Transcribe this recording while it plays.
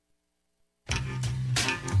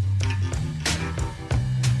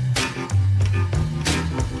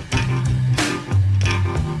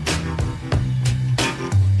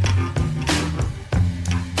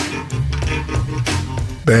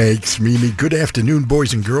Thanks, Mimi. Good afternoon,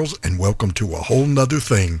 boys and girls, and welcome to A Whole Nuther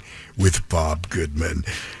Thing with Bob Goodman.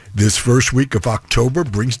 This first week of October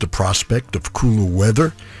brings the prospect of cooler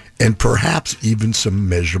weather and perhaps even some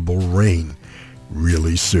measurable rain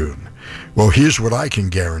really soon. Well, here's what I can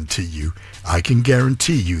guarantee you. I can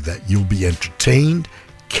guarantee you that you'll be entertained,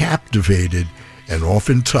 captivated, and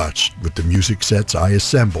often touched with the music sets I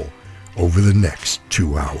assemble over the next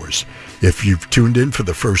 2 hours. If you've tuned in for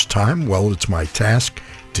the first time, well, it's my task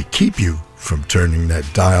to keep you from turning that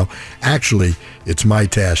dial. Actually, it's my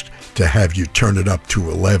task to have you turn it up to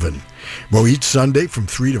 11. Well, each Sunday from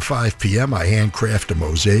 3 to 5 p.m., I handcraft a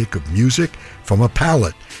mosaic of music from a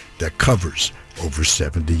palette that covers over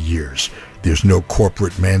 70 years. There's no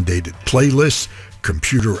corporate mandated playlists.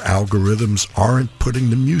 Computer algorithms aren't putting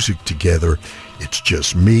the music together. It's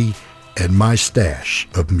just me and my stash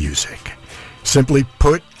of music. Simply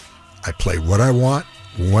put, I play what I want,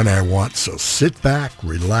 when I want, so sit back,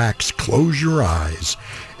 relax, close your eyes,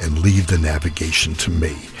 and leave the navigation to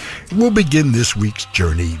me. We'll begin this week's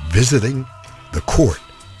journey visiting the court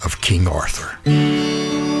of King Arthur.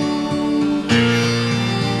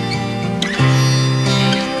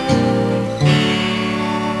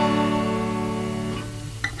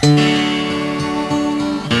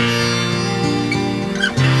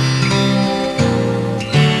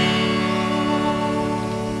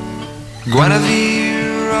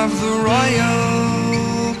 Guinevere of the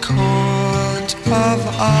royal court of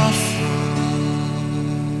Arthur,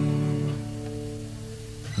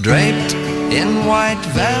 draped in white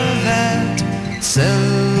velvet,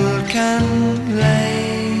 silk and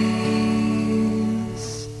lace,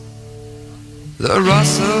 the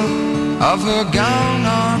rustle of her gown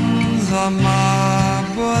on the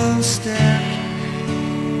marble staircase,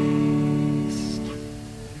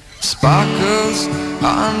 sparkles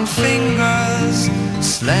on fingers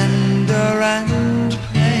slender and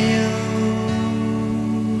pale.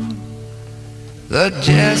 The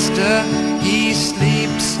jester, he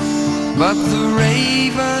sleeps, but the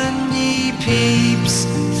raven, he peeps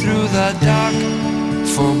through the dark,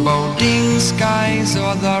 foreboding skies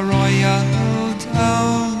o'er the royal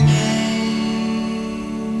domain.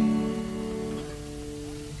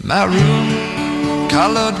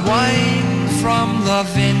 Maroon-colored wine from the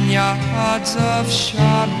vineyards of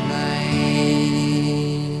Chardonnay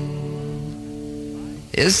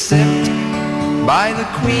is sipped by the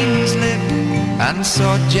queen's lip, and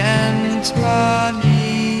so gently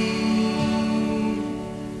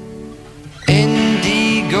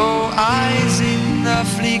indigo eyes in the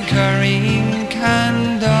flickering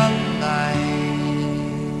candlelight.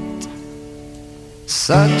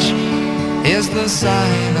 Such is the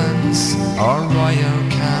silence of royal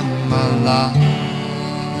Camelot.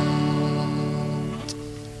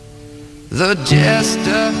 The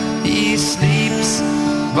jester, he sleeps,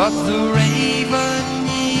 but the raven,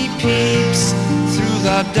 he peeps through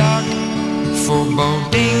the dark,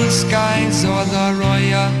 foreboding skies o'er the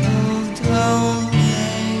royal domain.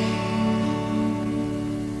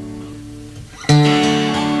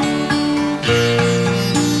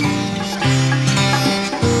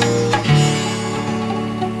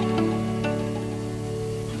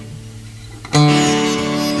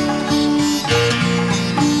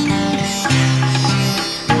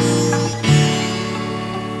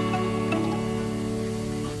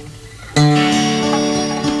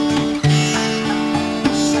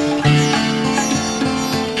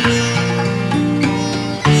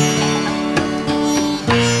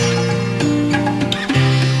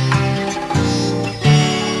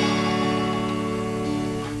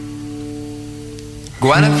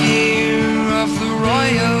 Guinevere of the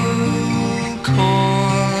royal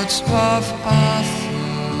court of Arthur,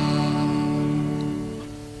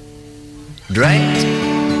 draped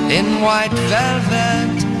in white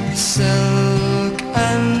velvet, silk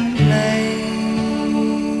and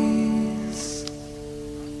lace,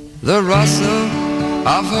 the rustle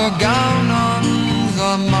of her gown on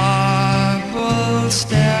the marble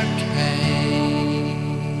staircase,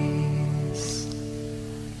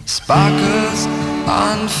 sparkles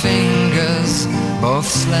on fingers both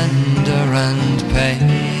slender and pale.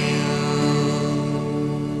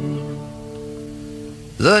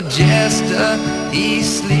 The jester, he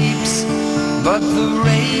sleeps, but the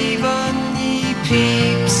raven, he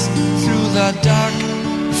peeps through the dark,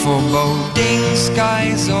 foreboding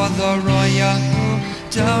skies o'er the royal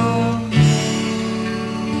domain.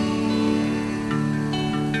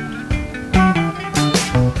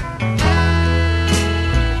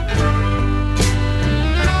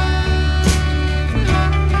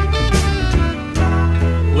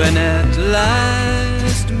 When at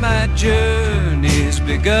last my journey's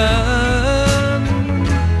begun,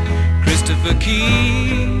 Christopher,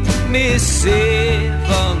 keep me safe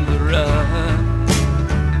on the run.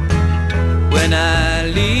 When I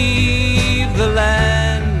leave the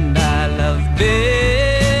land I love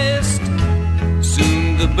best,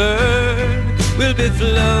 soon the bird will be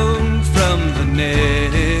flown from the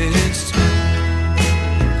nest.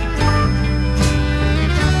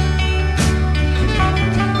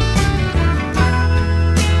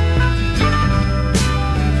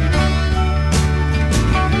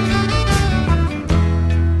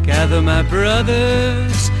 Gather my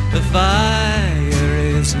brothers, the fire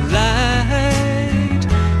is light.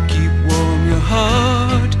 Keep warm your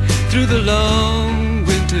heart through the long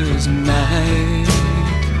winter's night.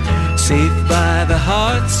 Safe by the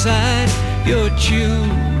hearthside your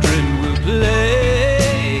children will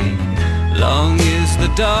play. Long is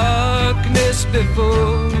the darkness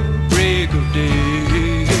before break of day.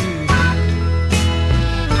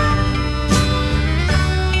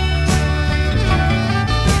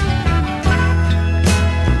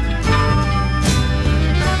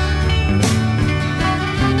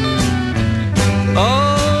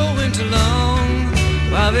 All winter long,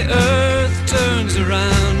 while the earth turns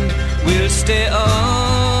around, we'll stay on.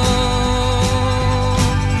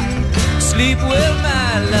 Sleep well,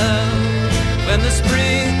 my love, when the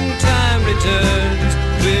springtime returns.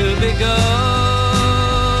 We'll be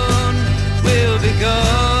gone, we'll be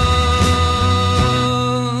gone.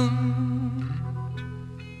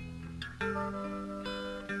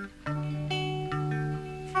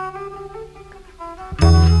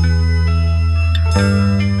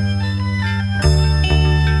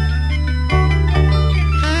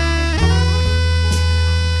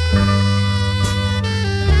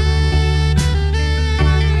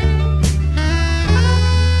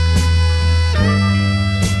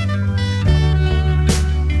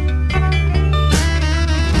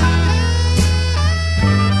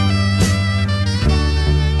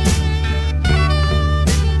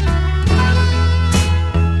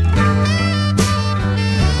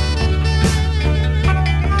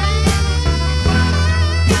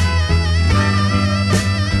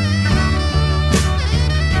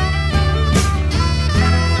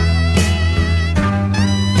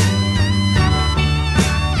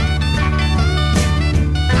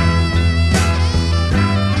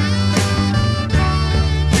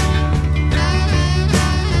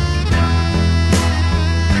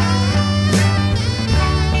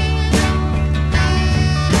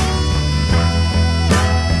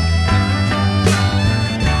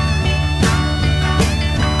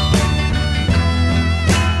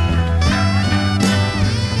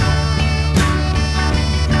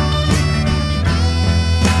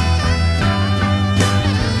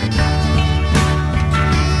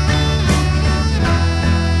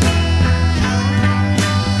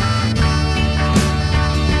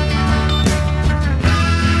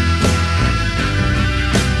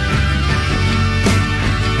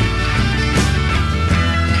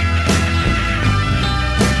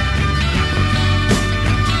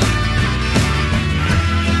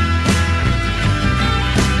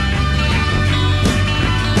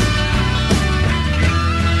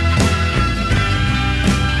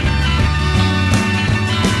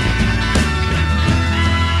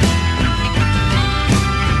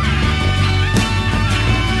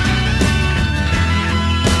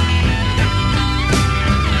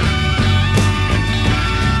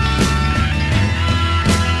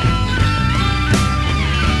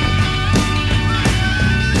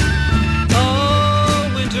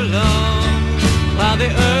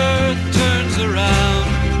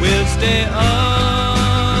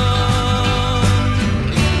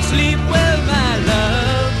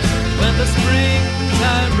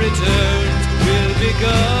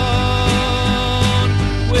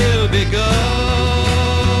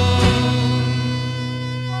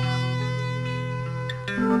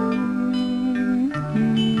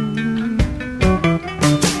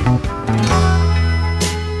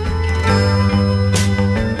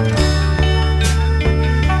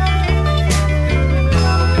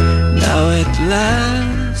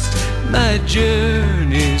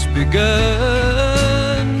 Journey's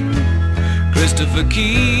begun. Christopher,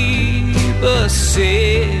 keep us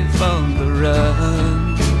safe on the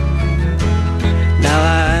run. Now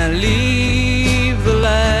I leave the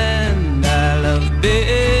land I love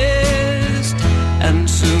best, and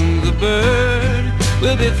soon the bird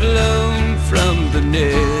will be flown from the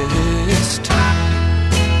nest.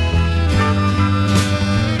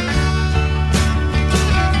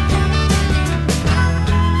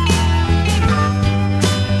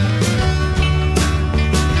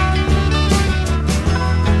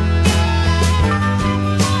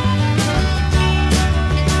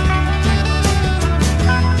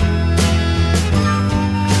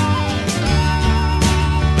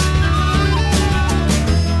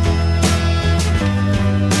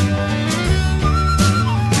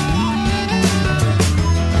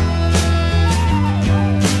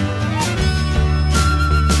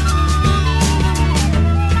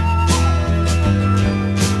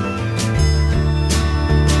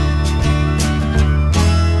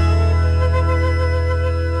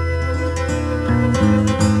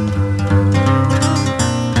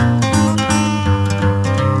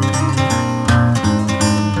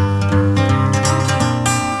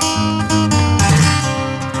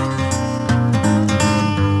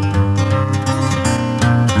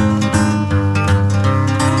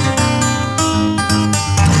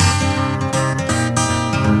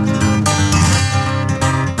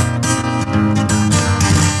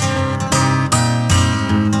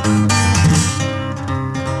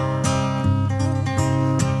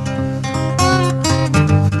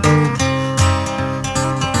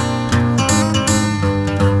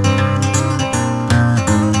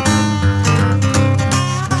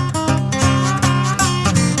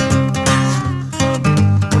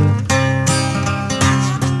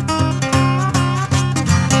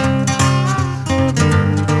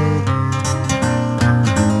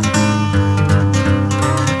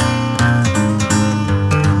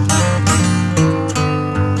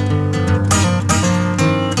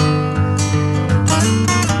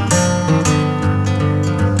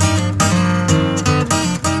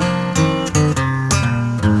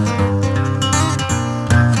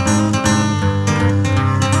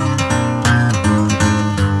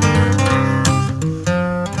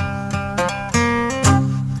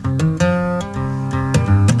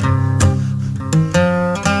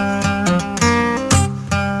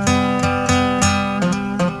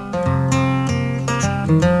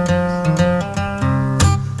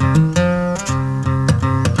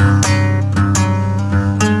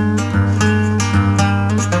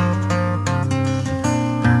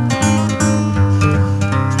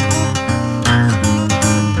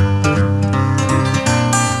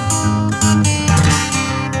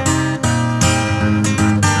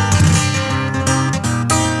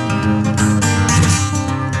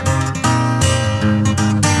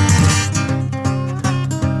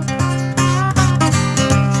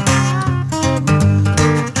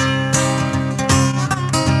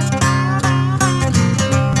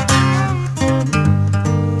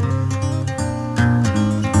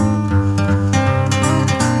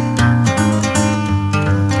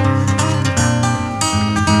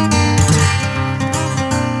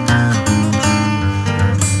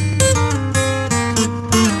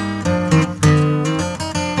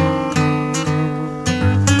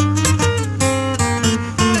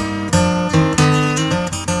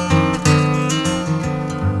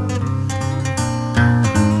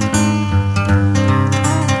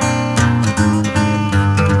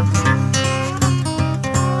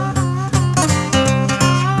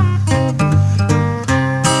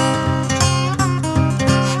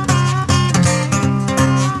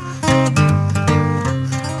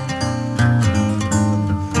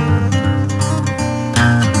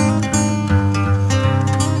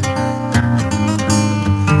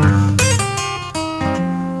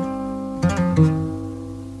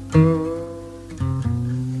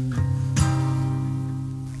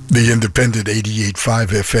 The independent 88.5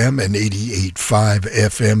 FM and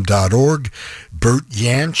 88.5fm.org, Bert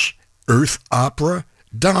Jansch, Earth Opera,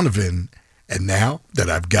 Donovan, and now that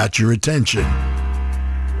I've got your attention.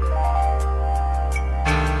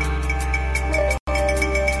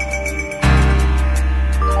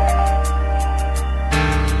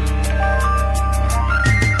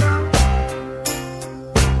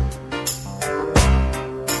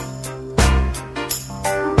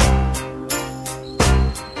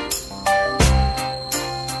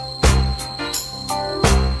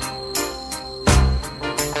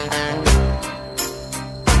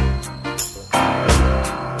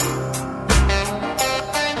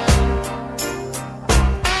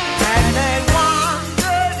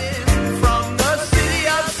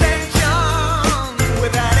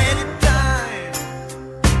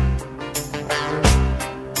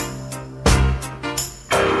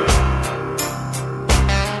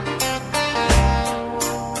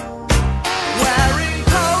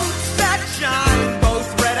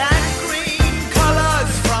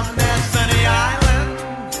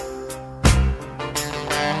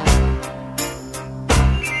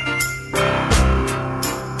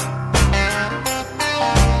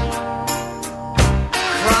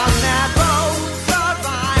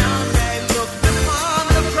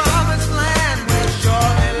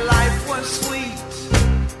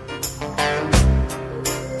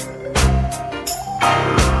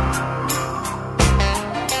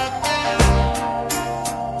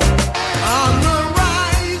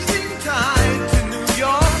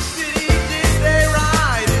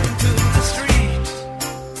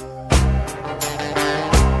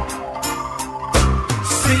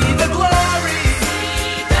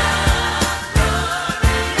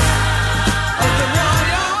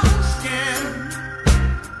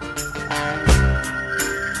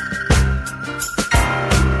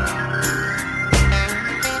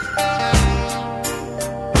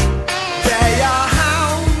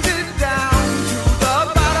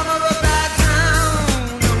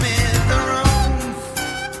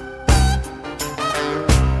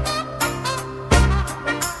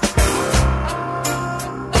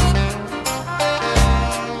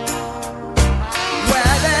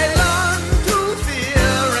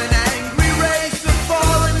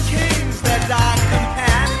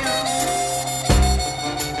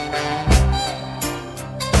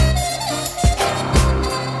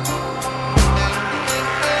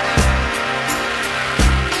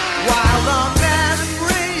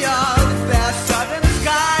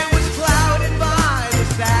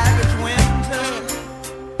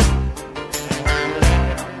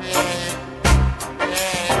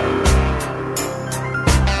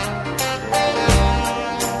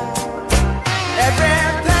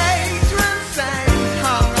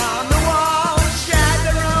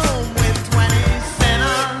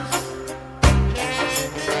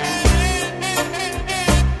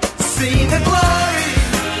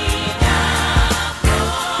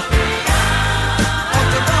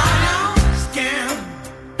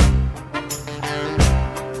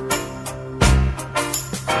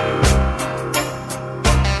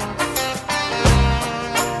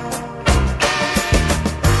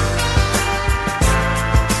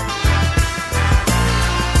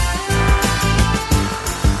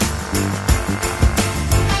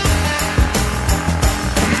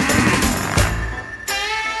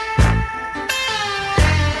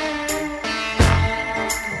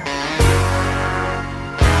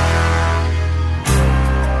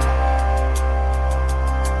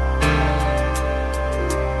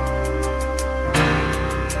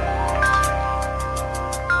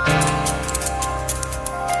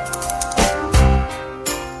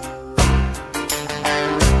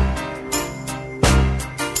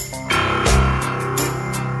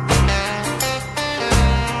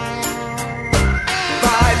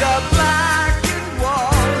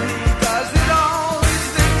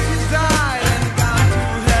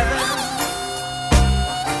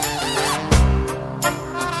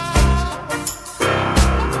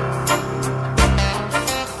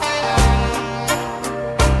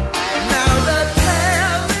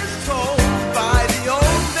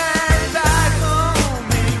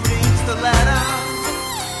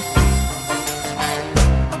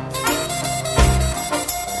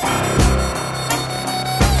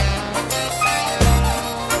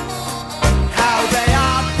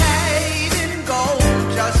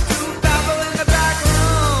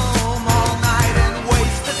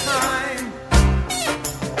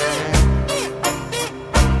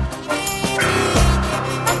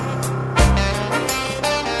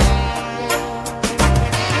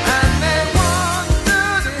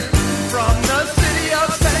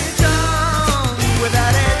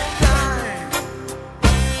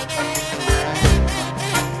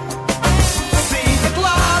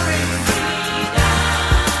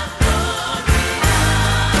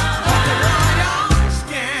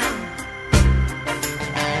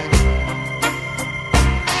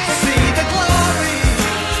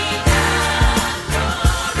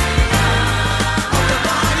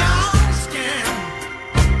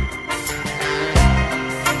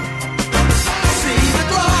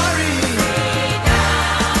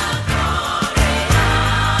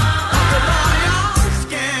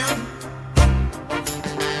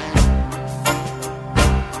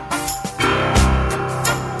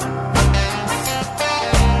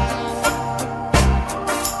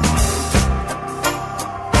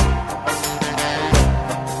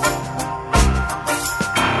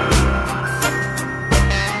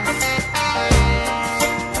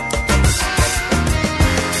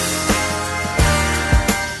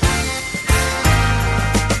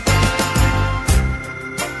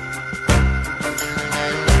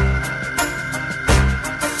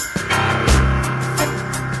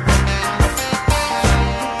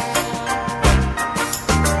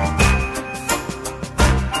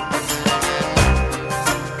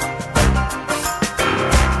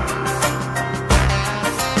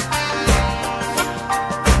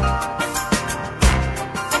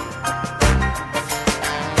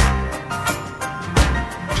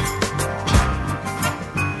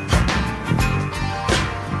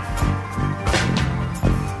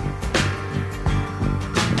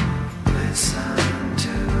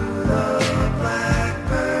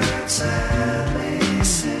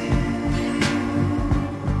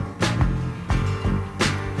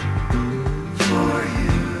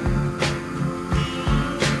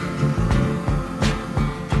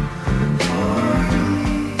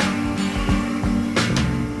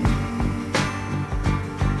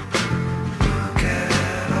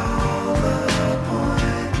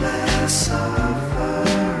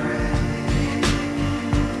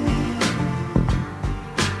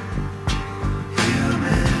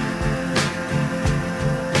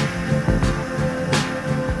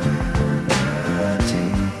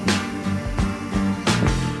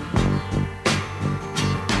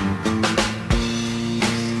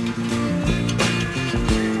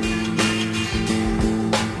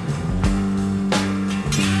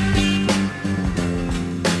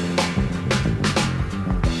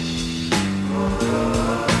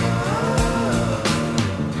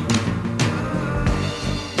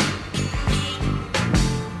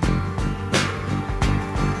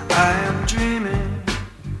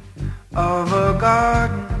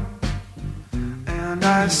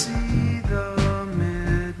 I see the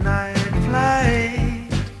midnight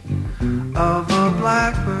flight of a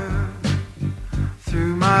blackbird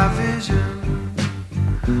through my vision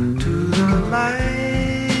to the light.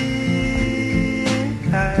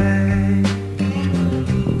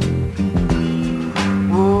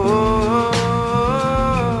 Oh,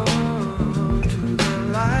 to the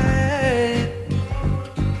light.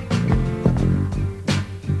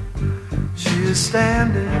 She is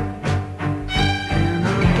standing in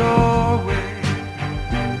a doorway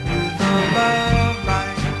with a love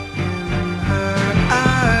light in her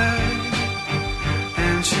eyes,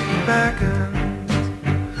 and she beckons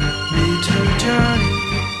me to journey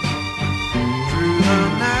through the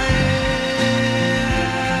night.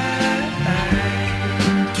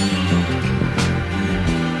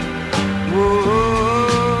 Whoa,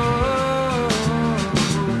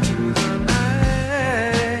 through the night.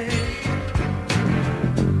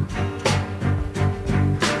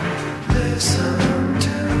 Listen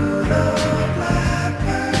to the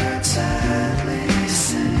blackbird sadly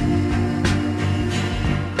sing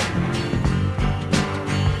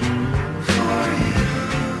for you,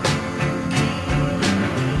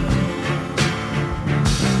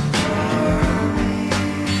 for me.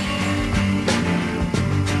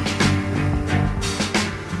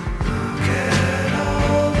 Look at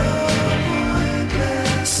all the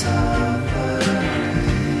pointless suffering.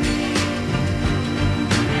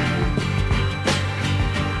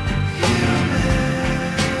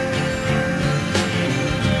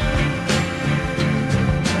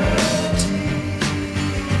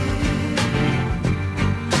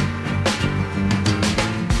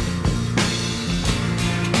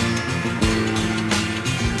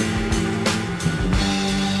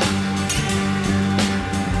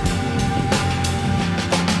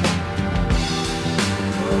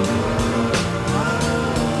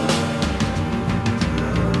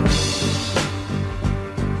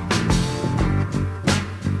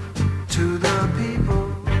 To the people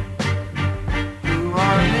who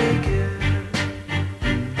are naked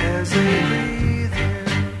as they breathe in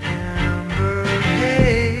amber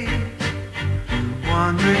haze,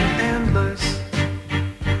 wandering endlessly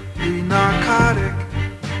narcotic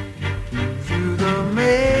through the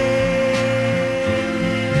maze.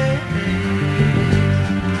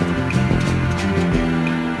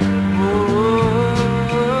 Oh,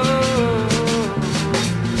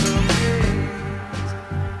 the maze.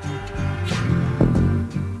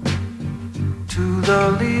 To the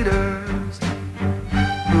leaders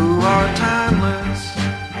who are timeless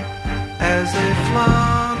as they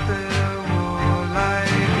flaunt their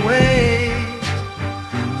warlike ways,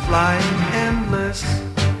 flying endlessly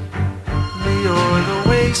o'er the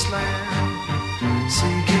wasteland,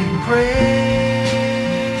 seeking prey.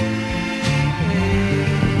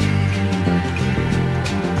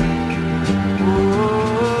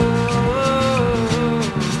 Oh,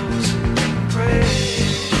 seeking prey.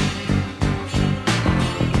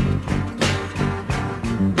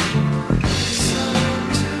 Listen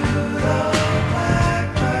to the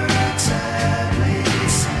blackbird sadly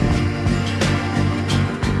sing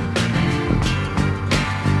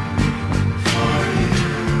for you,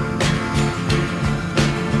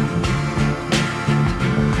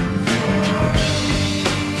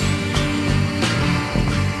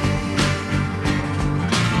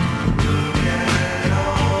 look at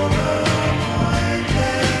all the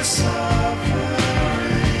pointless suffering.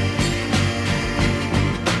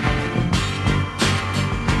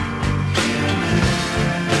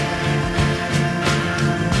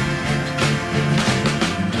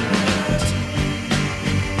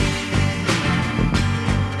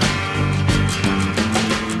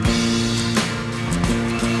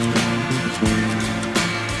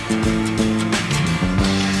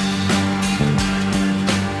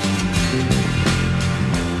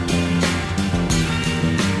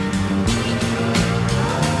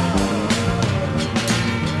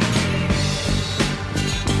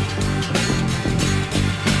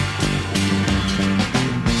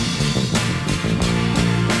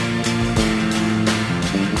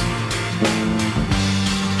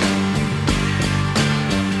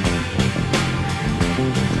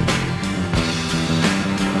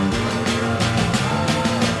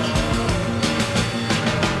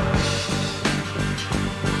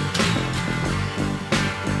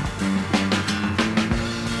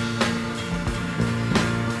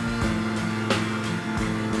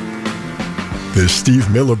 The Steve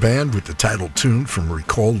Miller Band with the title tune from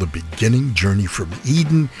Recall the Beginning, Journey from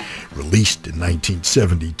Eden, released in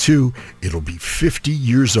 1972. It'll be 50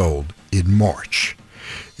 years old in March.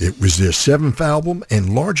 It was their seventh album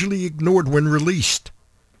and largely ignored when released.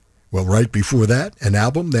 Well, right before that, an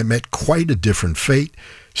album that met quite a different fate,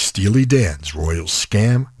 Steely Dan's Royal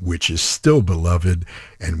Scam, which is still beloved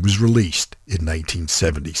and was released in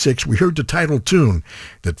 1976. We heard the title tune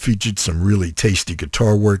that featured some really tasty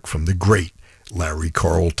guitar work from the great Larry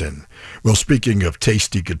Carlton. Well, speaking of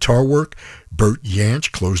tasty guitar work, Bert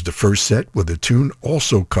Jansch closed the first set with a tune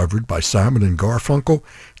also covered by Simon and Garfunkel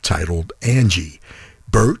titled Angie.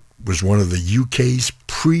 Bert was one of the UK's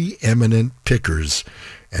preeminent pickers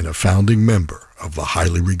and a founding member of the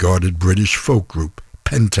highly regarded British folk group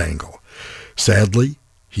Pentangle. Sadly,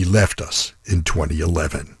 he left us in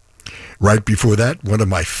 2011. Right before that, one of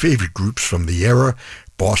my favorite groups from the era,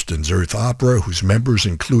 Boston's Earth Opera, whose members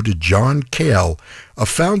included John Cale, a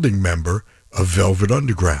founding member of Velvet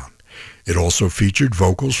Underground. It also featured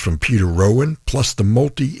vocals from Peter Rowan, plus the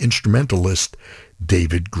multi-instrumentalist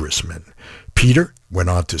David Grisman. Peter went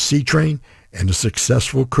on to C-Train and a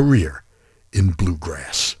successful career in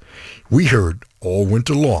bluegrass. We heard All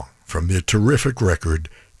Winter Long from their terrific record,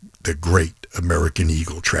 The Great American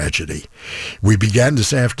Eagle Tragedy. We began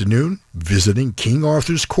this afternoon visiting King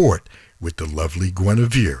Arthur's Court with the lovely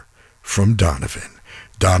Guinevere from Donovan.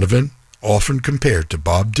 Donovan, often compared to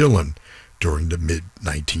Bob Dylan during the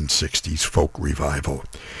mid-1960s folk revival.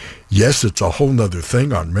 Yes, it's a whole nother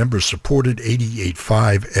thing on member-supported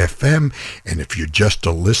 88.5 FM, and if you're just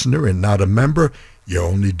a listener and not a member, you're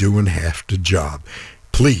only doing half the job.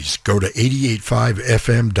 Please go to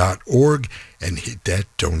 885fm.org and hit that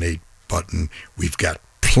donate button. We've got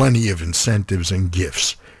plenty of incentives and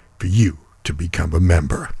gifts for you to become a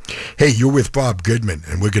member. Hey, you're with Bob Goodman,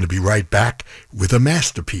 and we're going to be right back with a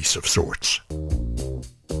masterpiece of sorts.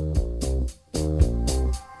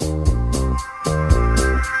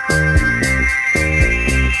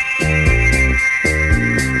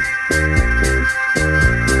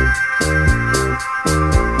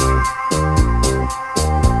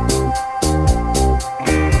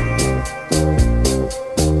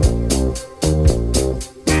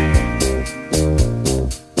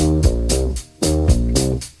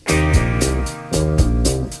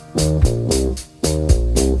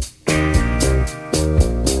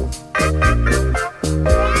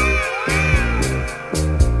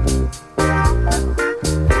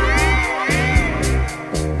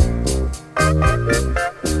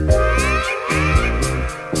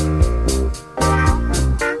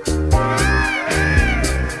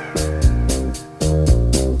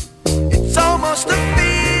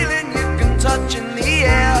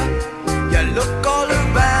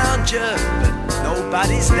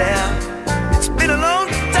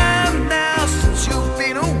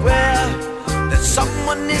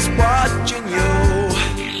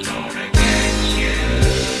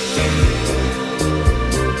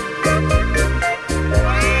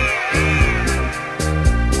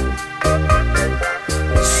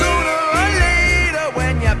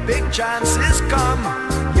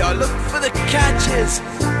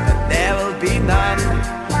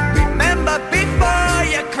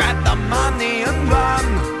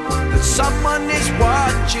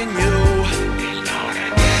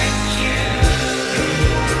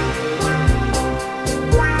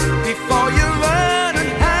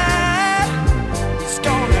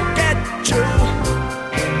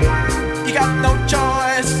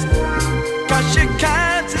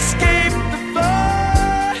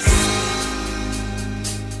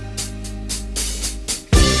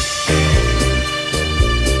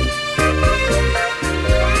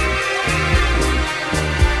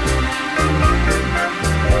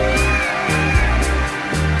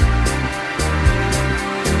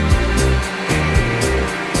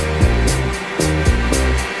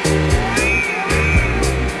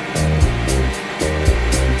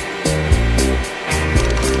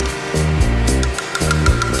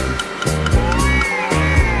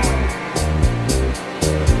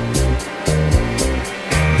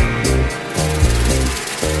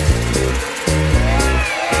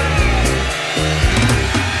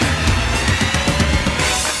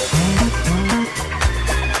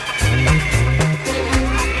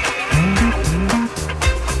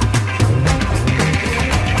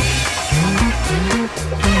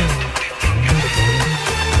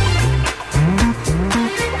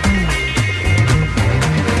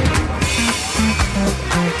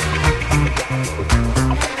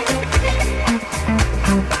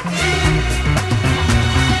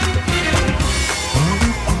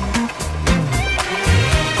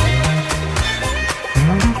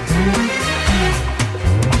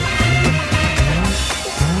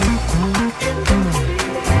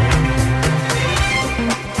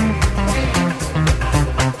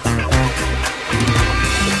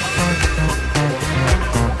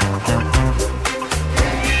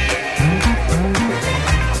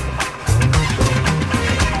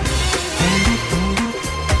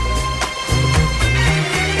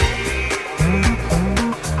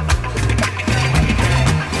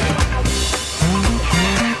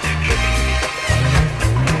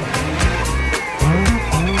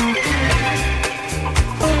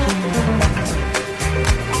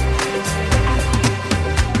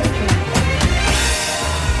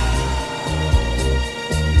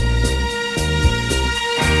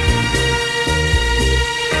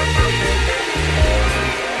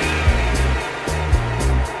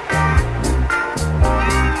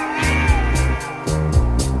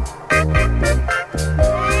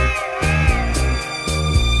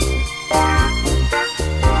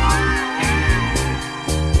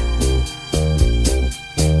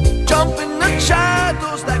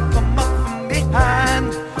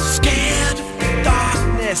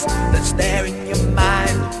 past that's there in your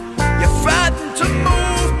mind. You're frightened to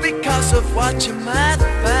move because of what you might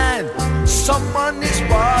find. Someone is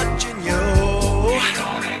watching you. They're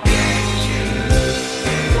gonna get you.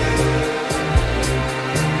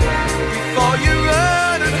 Before you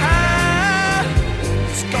run and hide,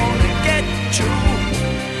 it's gonna get you.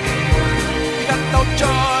 You got no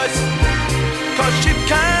choice, 'cause you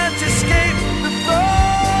can't escape the force.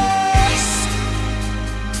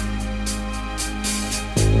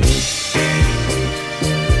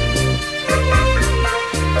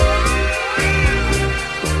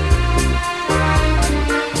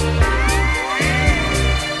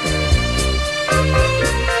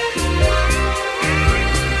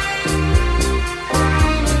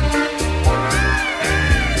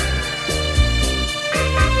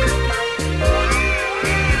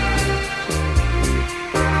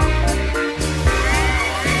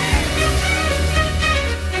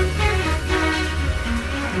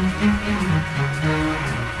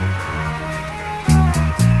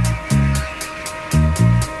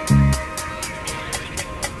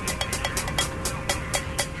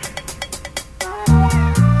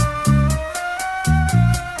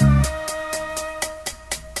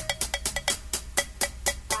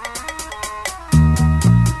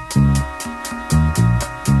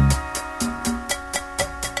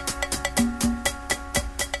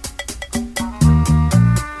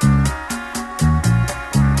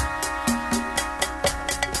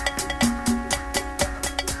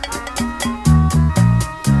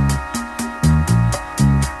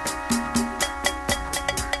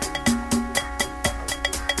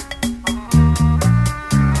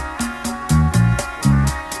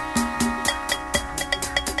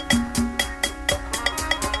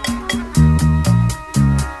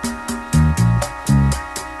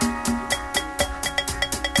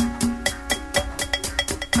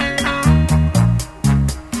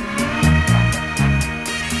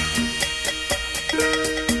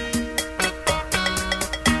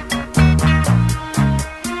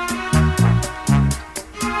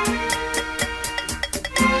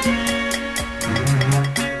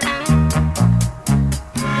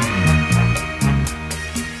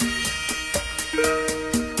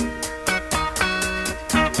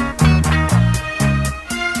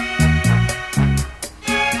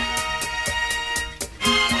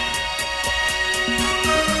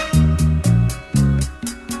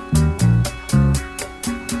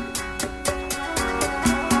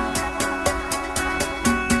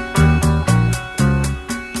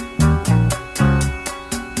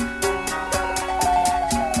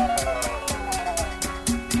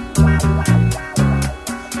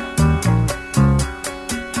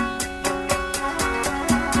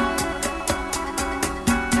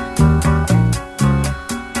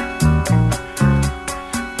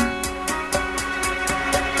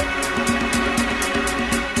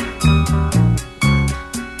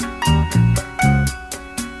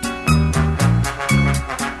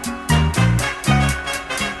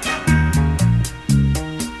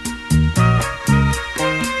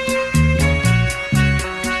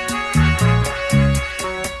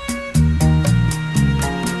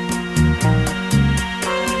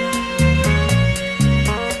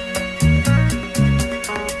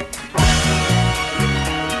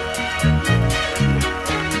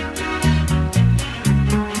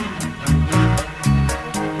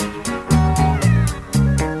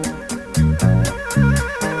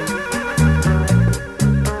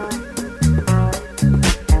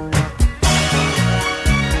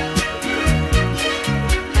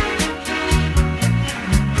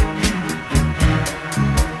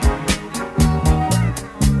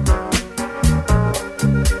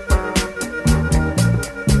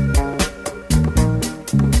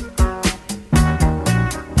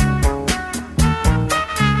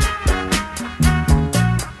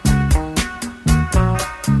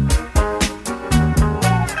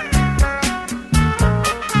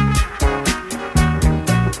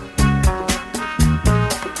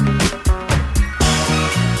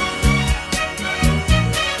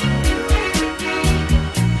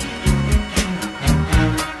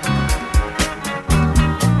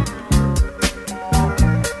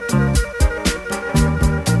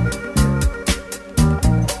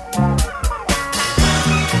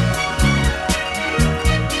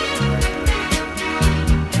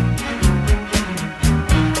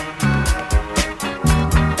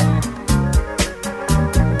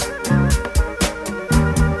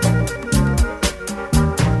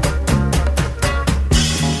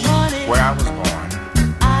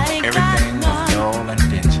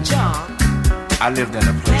 I lived in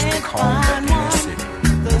a place they called the inner city.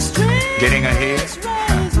 Getting ahead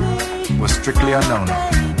was strictly a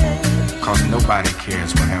no-no. Cause nobody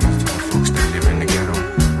cares what happens to the folks that live in the ghetto.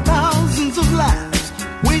 Thousands of lives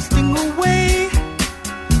wasting away.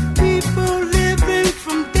 People living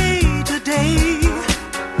from day to day.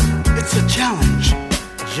 It's a challenge,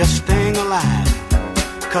 just staying alive.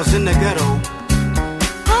 Cause in the ghetto,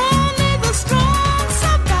 only the strong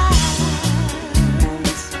survive.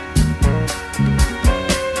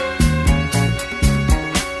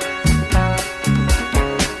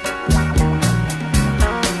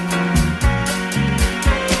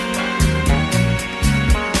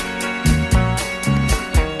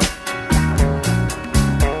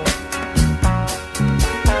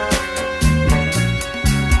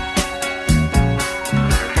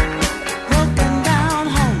 Broken down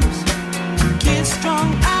homes, kids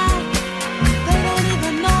strung out. They don't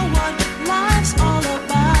even know what life's all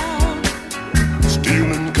about.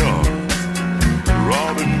 Stealing cars,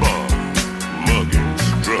 robbing bars, mugging,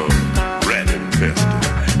 drugs, rat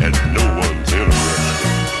infested, and no one's interested.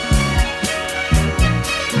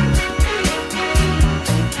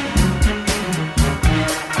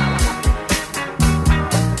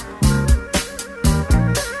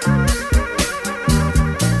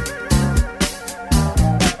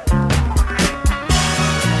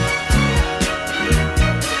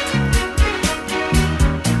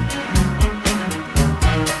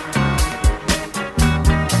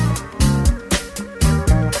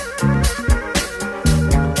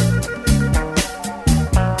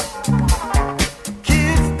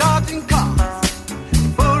 Kids dodging cars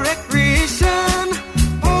for recreation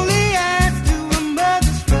only adds to a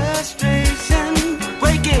mother's frustration.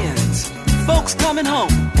 Break-ins, folks coming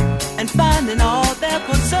home and finding all their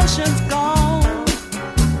possessions gone.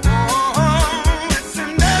 Oh, it's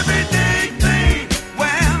an everyday thing.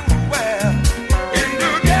 Well, in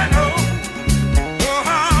the ghetto.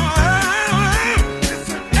 Oh, it's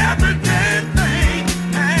an everyday thing.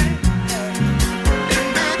 In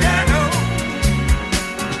the ghetto.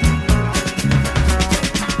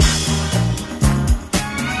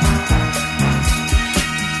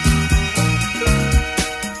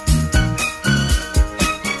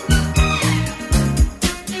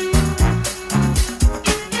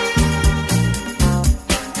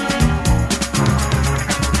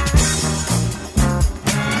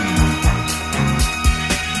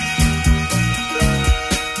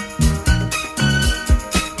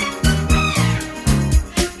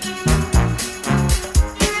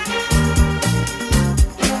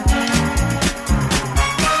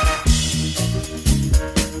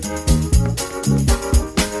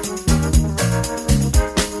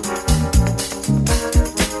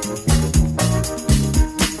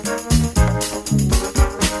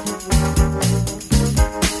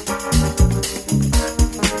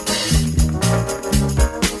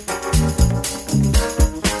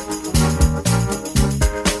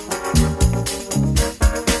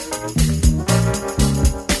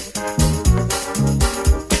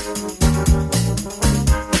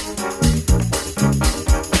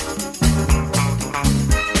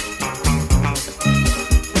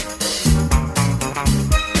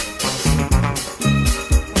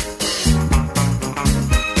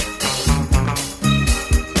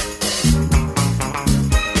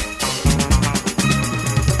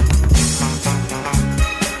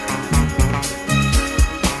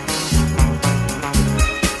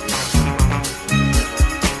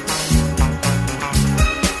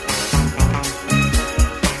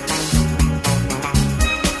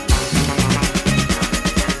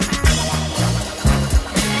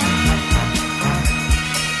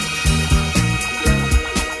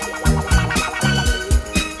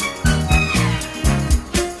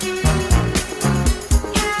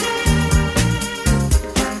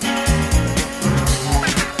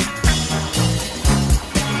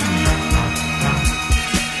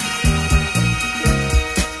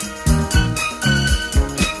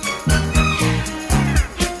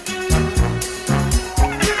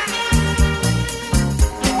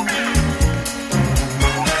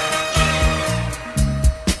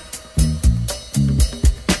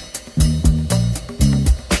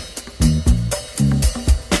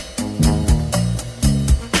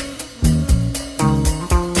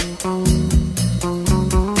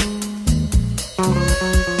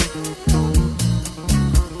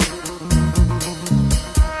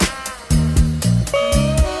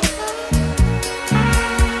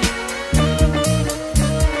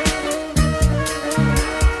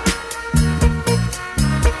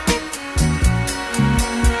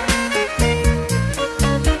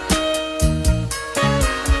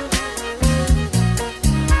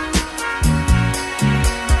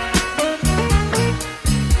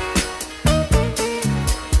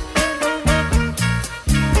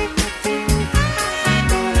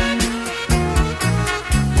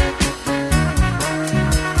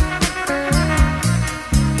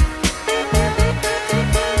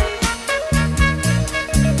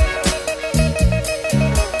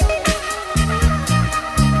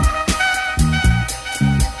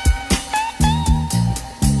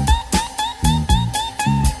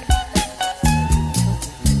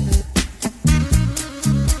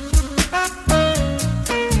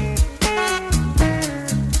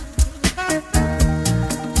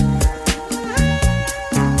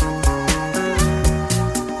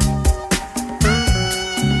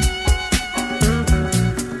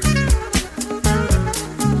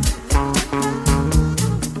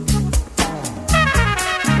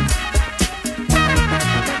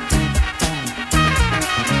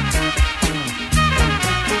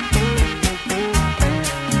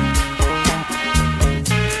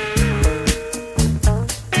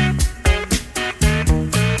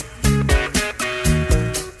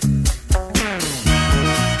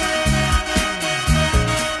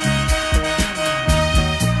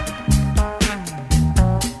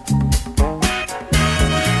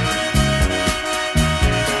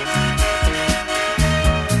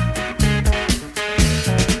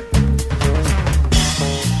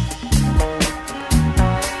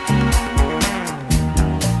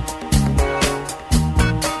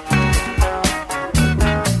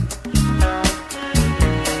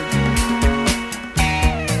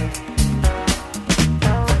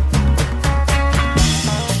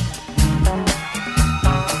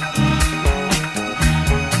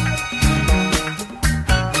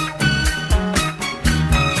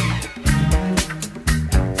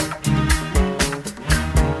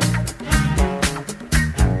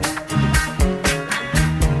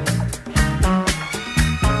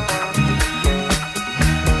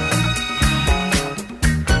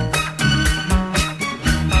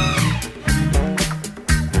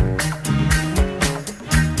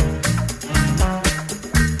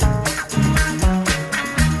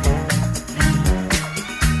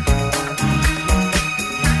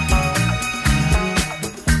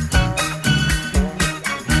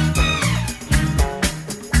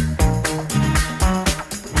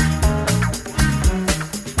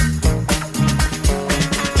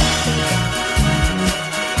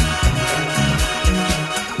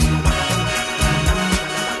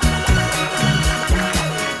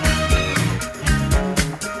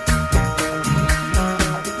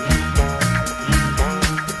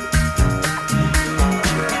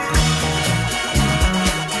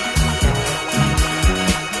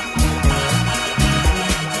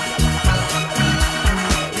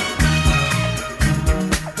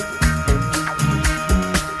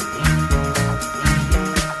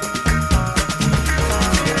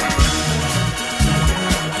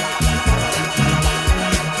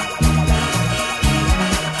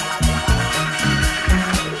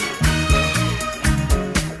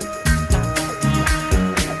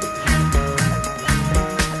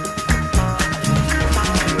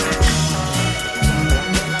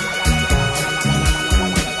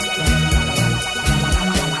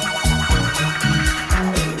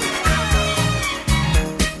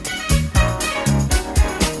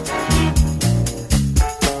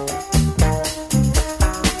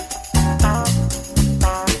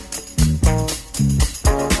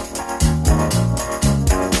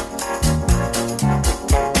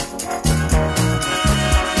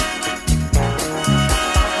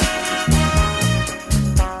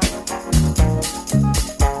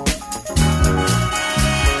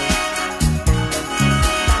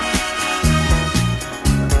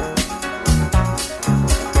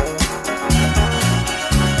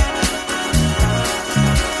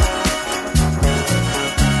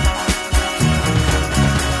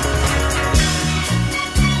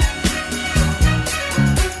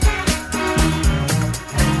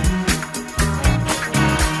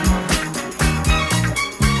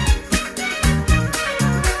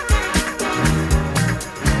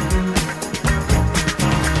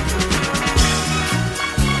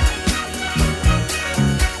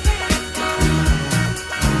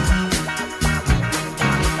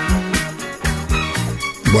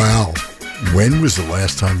 When was the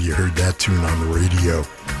last time you heard that tune on the radio?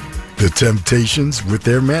 The Temptations with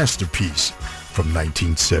their masterpiece from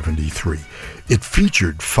 1973. It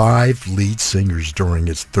featured 5 lead singers during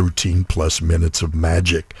its 13-plus minutes of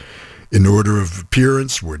magic. In order of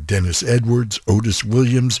appearance were Dennis Edwards, Otis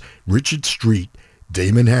Williams, Richard Street,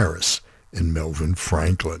 Damon Harris, and Melvin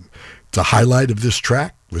Franklin. The highlight of this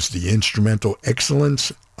track was the instrumental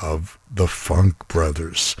excellence of the Funk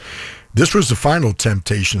Brothers. This was the final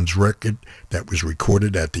Temptations record that was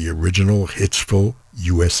recorded at the original Hitsville,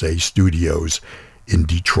 USA studios in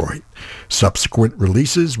Detroit. Subsequent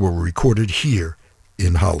releases were recorded here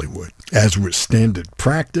in Hollywood. As was standard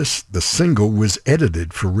practice, the single was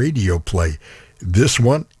edited for radio play. This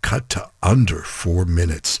one cut to under 4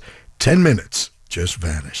 minutes. 10 minutes just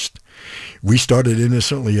vanished. We started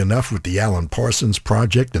innocently enough with the Alan Parsons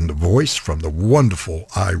Project and the voice from the wonderful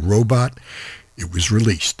I, Robot. It was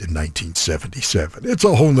released in 1977. It's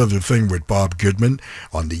a whole nother thing with Bob Goodman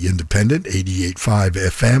on the Independent, 88.5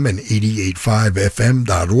 FM and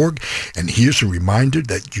 88.5fm.org. And here's a reminder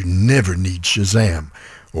that you never need Shazam.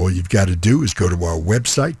 All you've got to do is go to our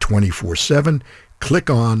website 24/7, click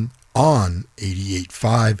on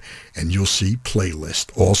 88.5, and you'll see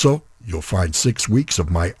playlist. Also, you'll find 6 weeks of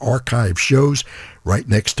my archive shows right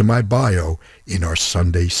next to my bio in our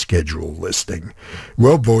Sunday schedule listing.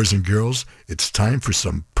 Well, boys and girls, it's time for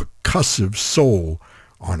some percussive soul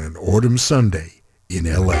on an autumn Sunday in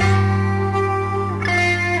L.A.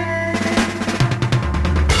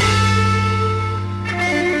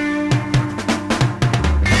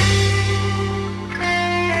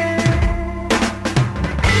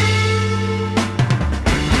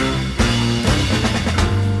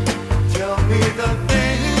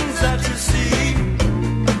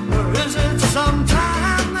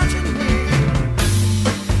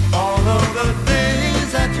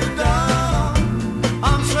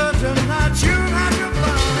 I'm certain that you have your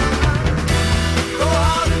plan.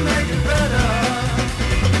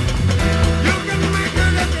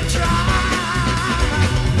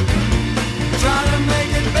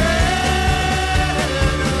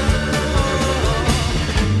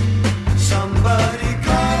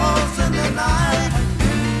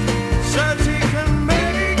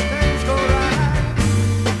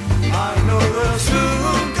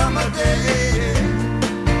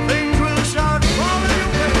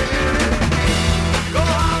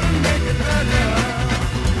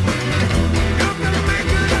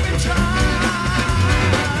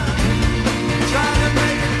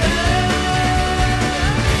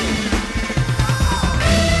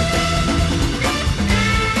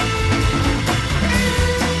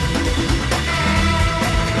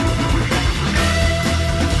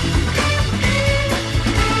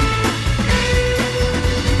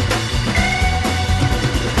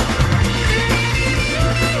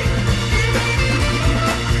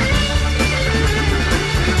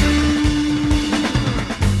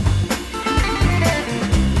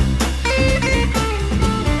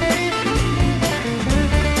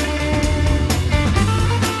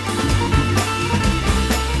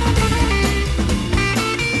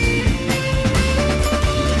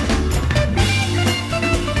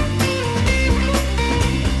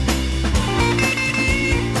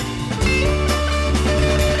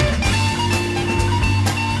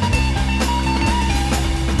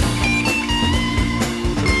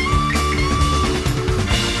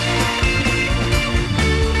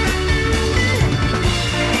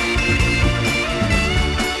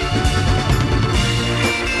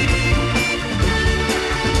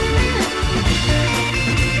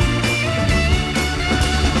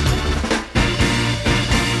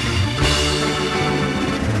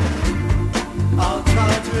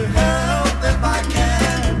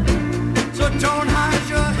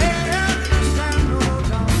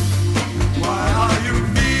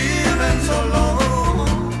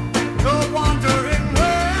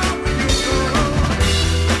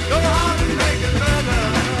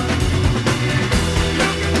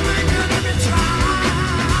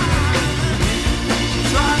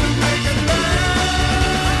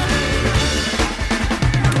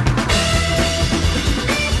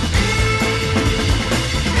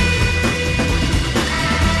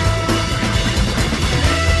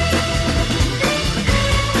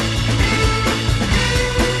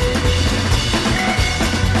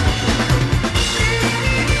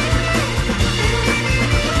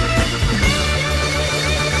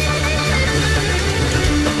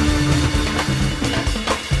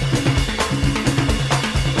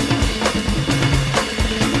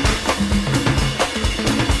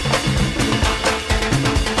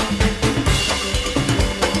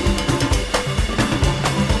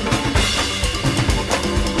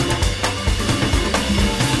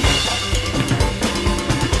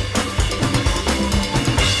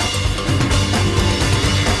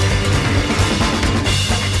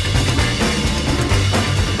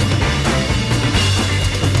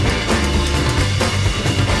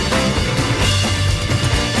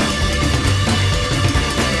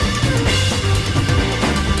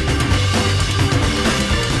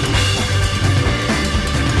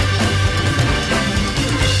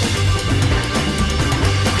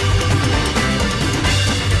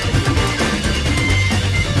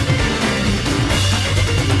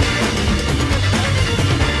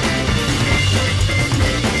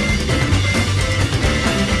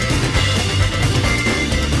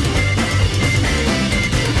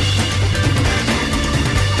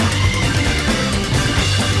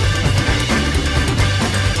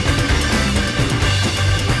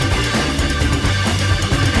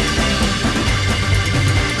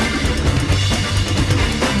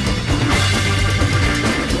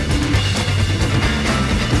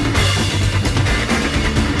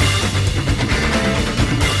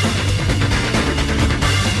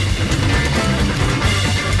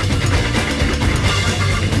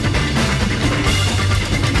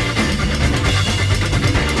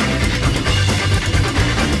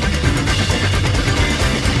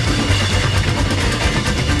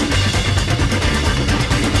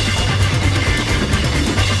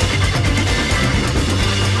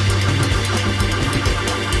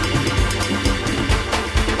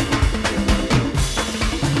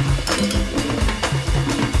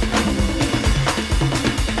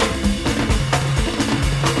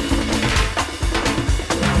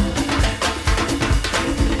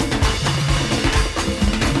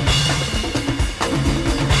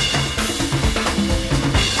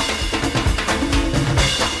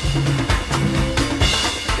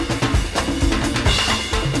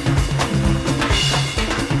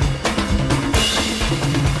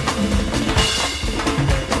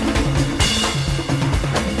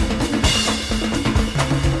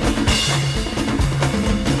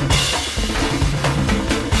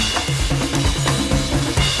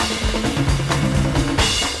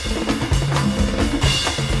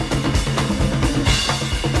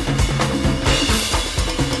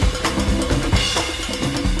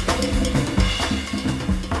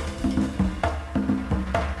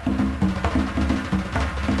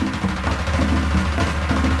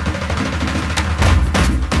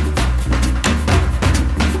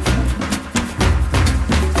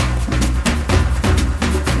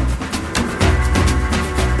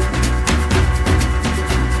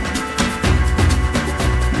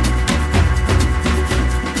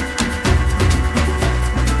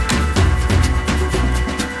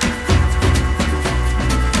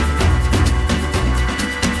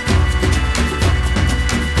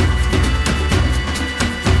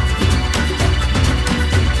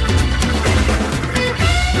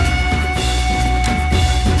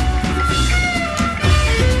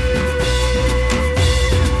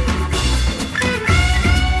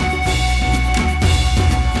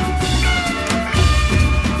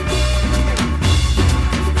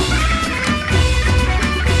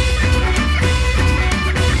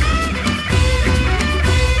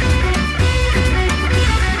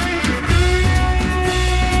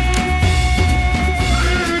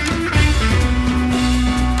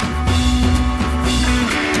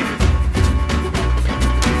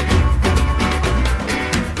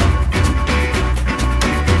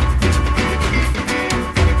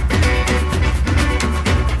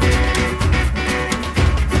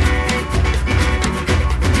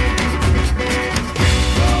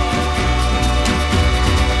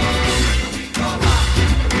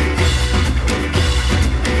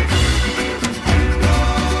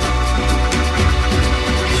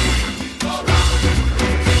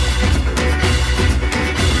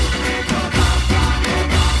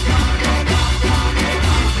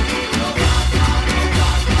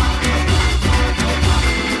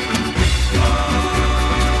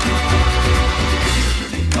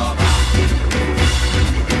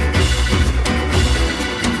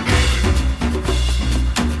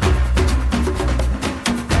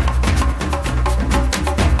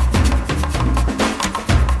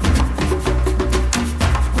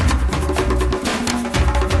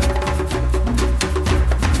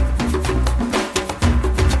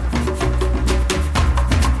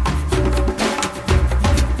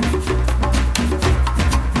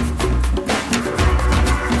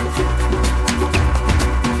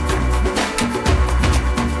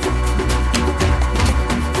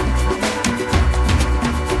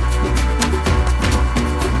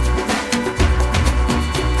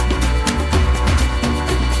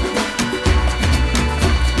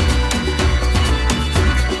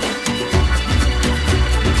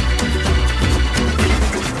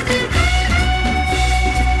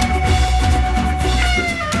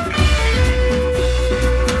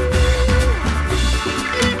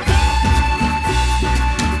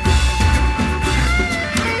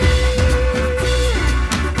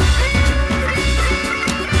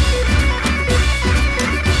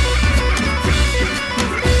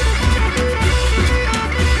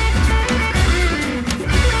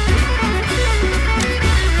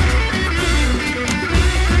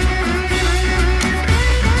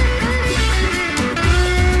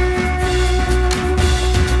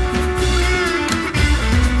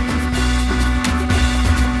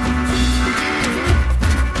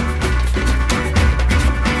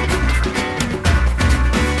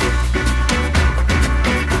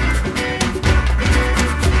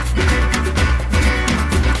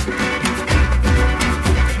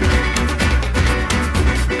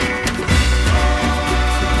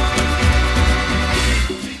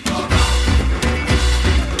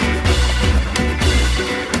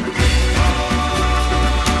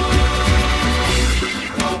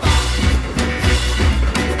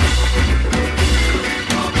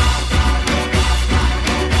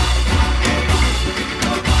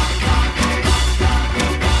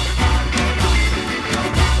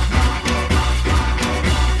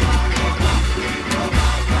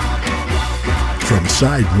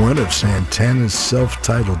 Side one of Santana's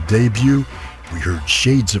self-titled debut, we heard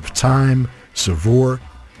Shades of Time, Savor,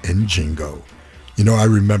 and Jingo. You know, I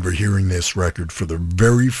remember hearing this record for the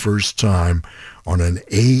very first time on an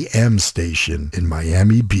AM station in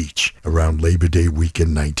Miami Beach around Labor Day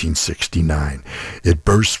weekend 1969. It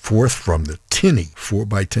burst forth from the tinny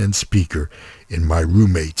 4x10 speaker in my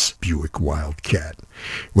roommate's Buick Wildcat.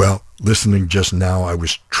 Well, listening just now, I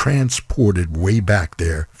was transported way back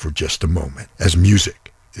there for just a moment, as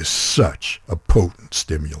music is such a potent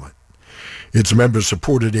stimulant. It's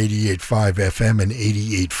member-supported 88.5 FM and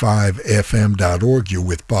 88.5fm.org. You're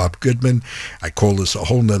with Bob Goodman. I call this a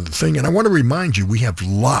whole nother thing, and I want to remind you we have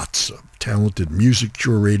lots of talented music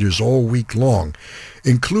curators all week long,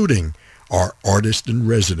 including our Artist in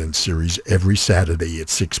Residence series every Saturday at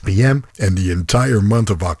 6 p.m. And the entire month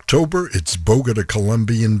of October, it's Bogota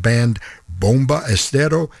Colombian band Bomba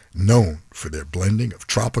Estero, known for their blending of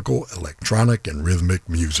tropical, electronic, and rhythmic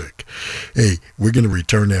music. Hey, we're going to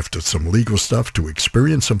return after some legal stuff to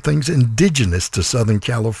experience some things indigenous to Southern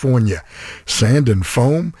California. Sand and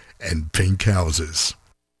foam and pink houses.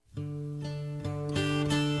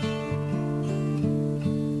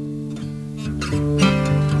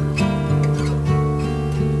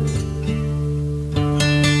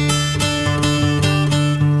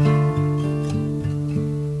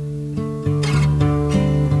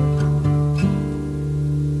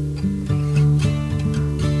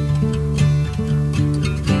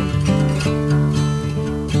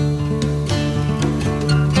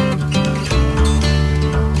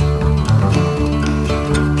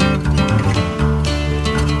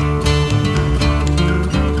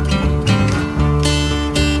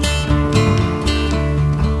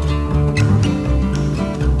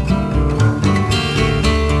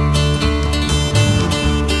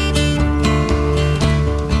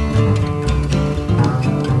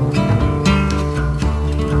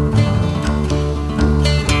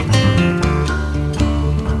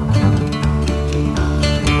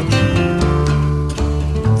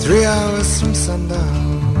 3 hours from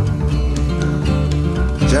sundown,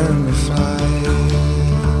 Jeremy flies,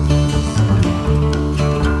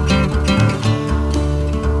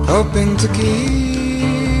 hoping to keep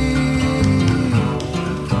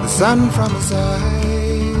the sun from his eyes.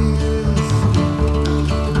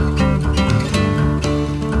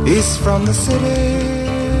 East from the city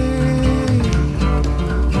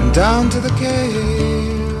and down to the cave,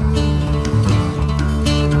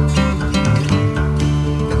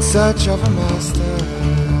 in search of a master,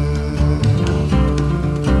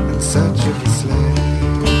 in search of a slave.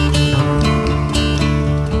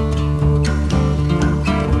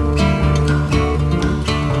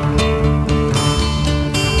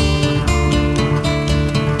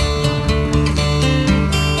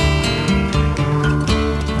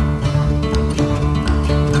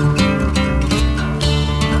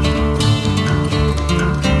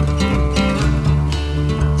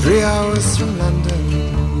 3 hours from London,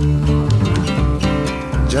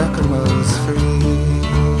 Giacomo's free,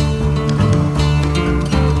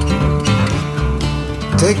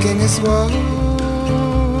 taking his woes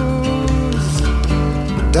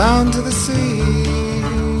down to the sea,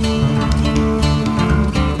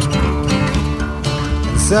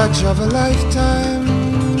 in search of a lifetime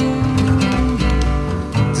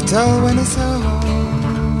to tell when he's home,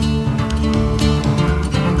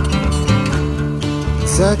 in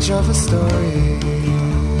search of a story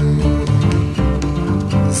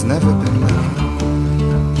that's never been known.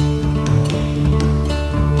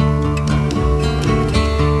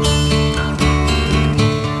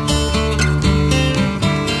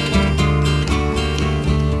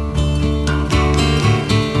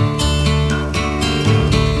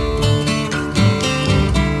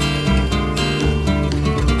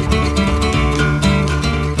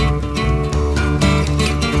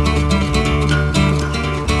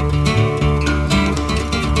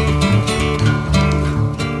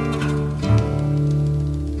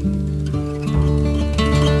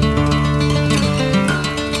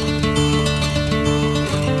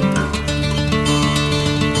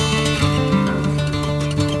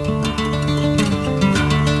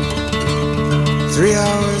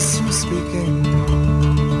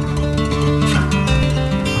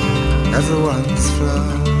 Everyone's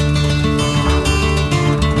flown,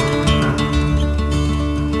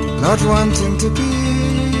 not wanting to be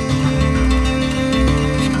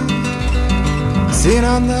seen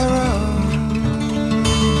on their own.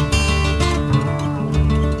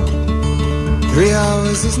 3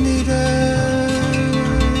 hours is needed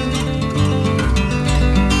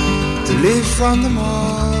to leave from the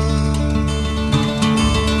mall.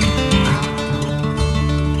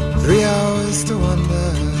 3 3 hours to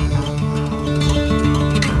wonder,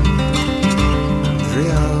 3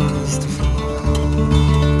 hours to fall.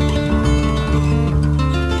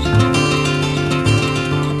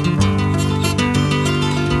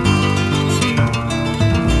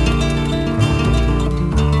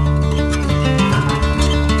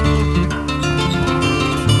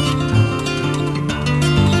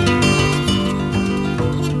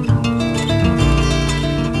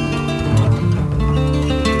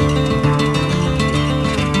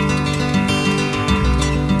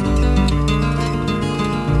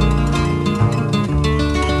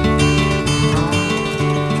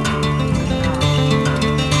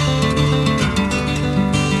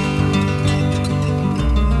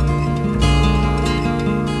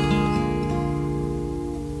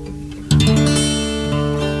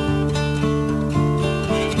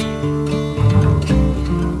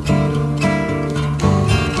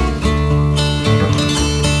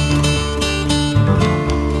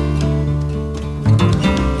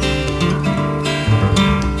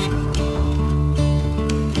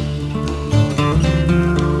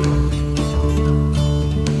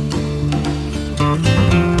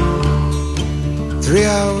 3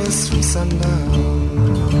 hours from sundown,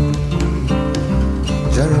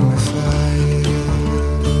 Jeremy flies,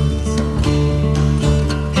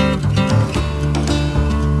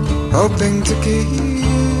 hoping to keep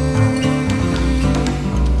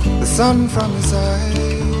the sun from his eyes.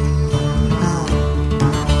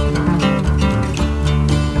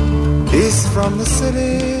 East from the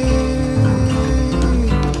city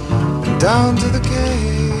and down to the cave.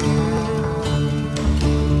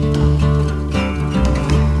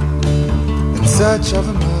 In search of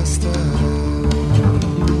a master,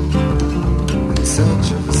 in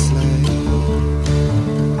search of a slave.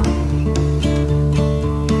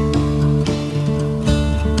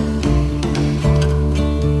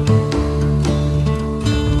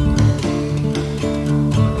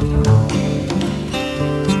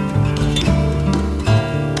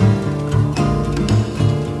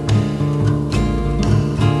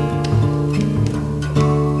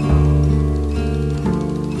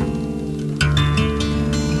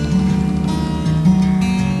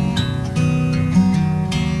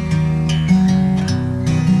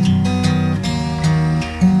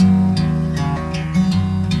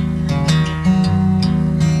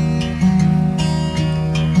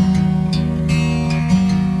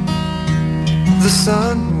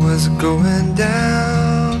 Going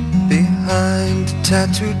down behind a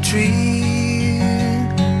tattoo tree,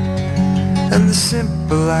 and the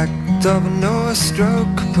simple act of an oar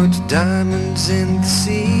stroke put diamonds in the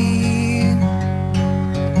sea.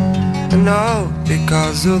 And all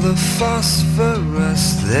because of the phosphorus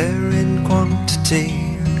there in quantity,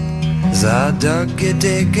 as I dug a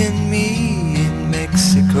dig in me in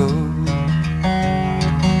Mexico.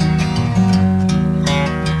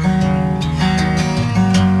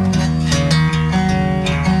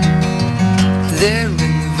 There in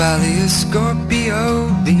the valley of Scorpio,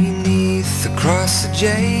 beneath the cross of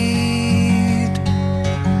jade,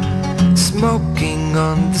 smoking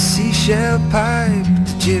on the seashell pipe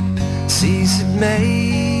the gypsies had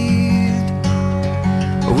made,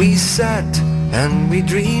 we sat and we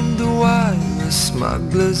dreamed the while, the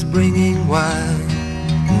smugglers bringing wine,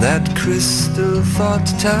 and that crystal thought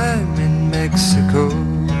time in Mexico.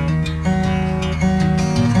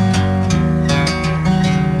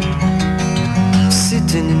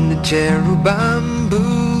 Sitting in the chair of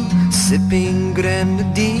bamboo, sipping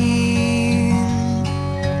grenadine,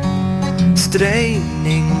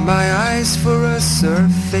 straining my eyes for a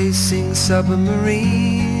surfacing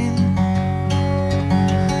submarine.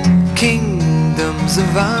 Kingdoms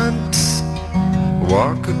of ants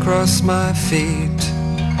walk across my feet,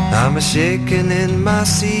 I'm a shaking in my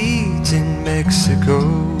seat in Mexico.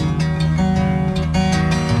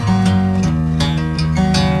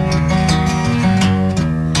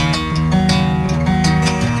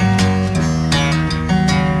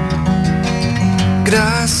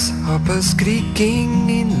 Grasshoppers creaking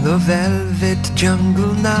in the velvet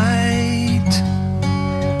jungle night,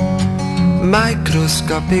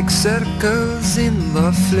 microscopic circles in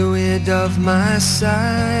the fluid of my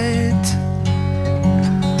sight,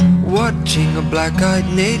 watching a black-eyed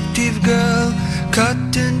native girl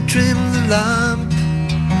cut and trim the lamp,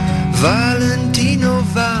 Valentino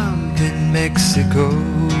vamp in Mexico.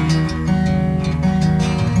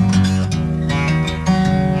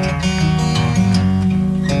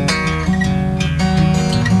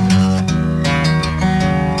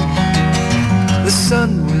 The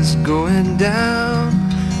sun was going down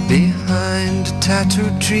behind a tattoo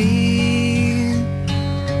tree,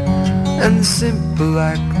 and the simple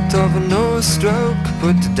act act of an oar stroke,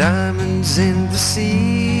 put the diamonds in the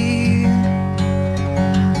sea.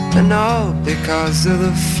 And all because of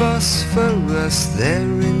the phosphorus there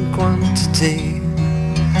in quantity.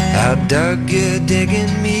 How dug you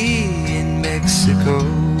digging me in Mexico?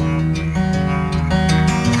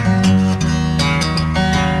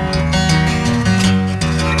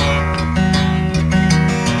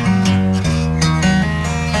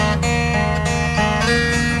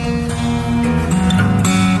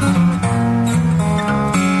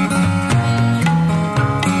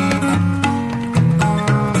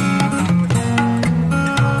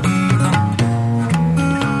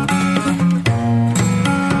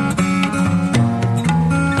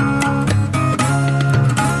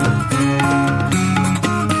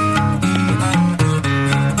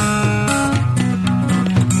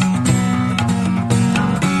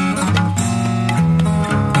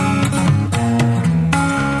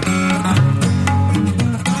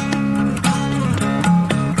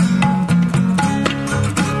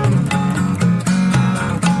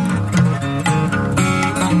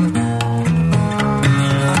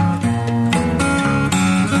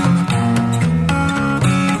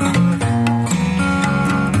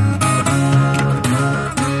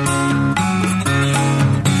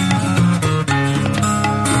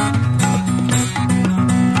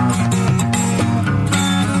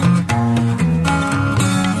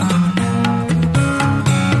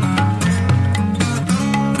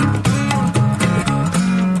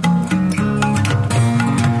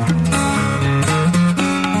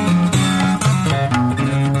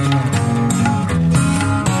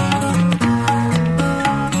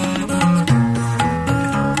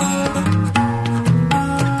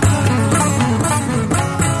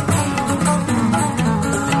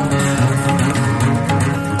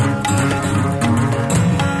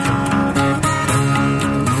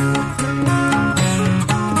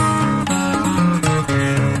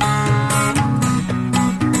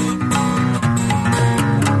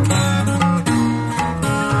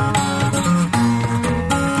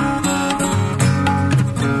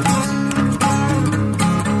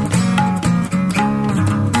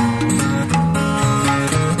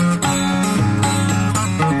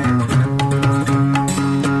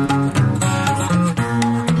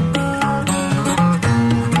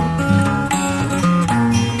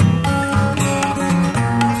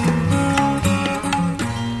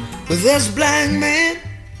 There's a black man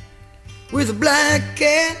with a black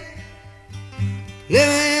cat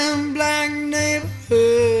living in a black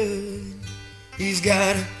neighborhood. He's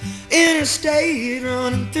got an interstate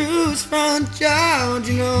running through his front yard.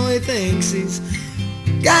 You know, he thinks he's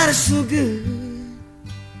got it so good.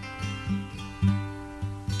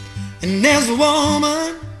 And there's a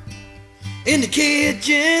woman in the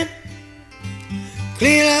kitchen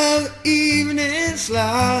cleaning up the evening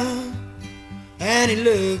slop. And he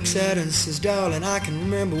looks at her and says, darling, I can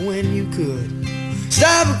remember when you could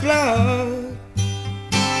stop a clock.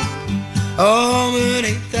 Oh, but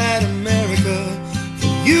ain't that America for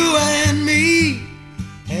you and me?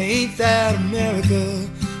 Ain't that America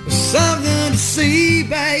with something to see,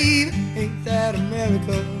 babe? Ain't that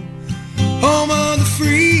America, home of the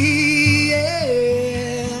free?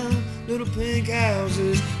 Yeah, little pink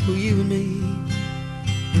houses for you and me,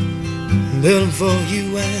 building for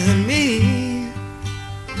you and me.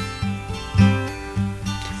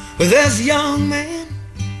 Well, there's a young man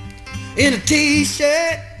in a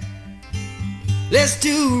t-shirt. Let's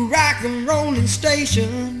do a rock and rolling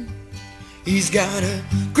station. He's got a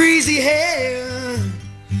greasy hair,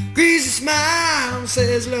 greasy smile.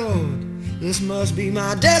 Says, Lord, this must be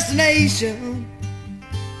my destination.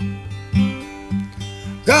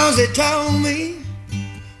 'Cause they told me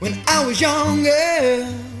when I was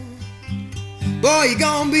younger, boy, you're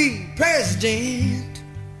gonna be president.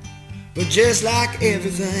 But just like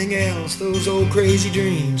everything else, those old crazy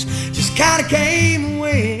dreams just kinda came and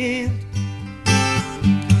went.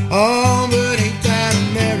 Oh, but ain't that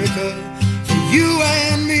America for you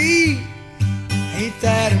and me? Ain't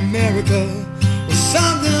that America with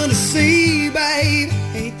something to see, babe?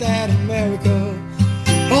 Ain't that America,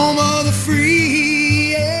 home of the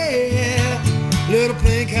free? Yeah, little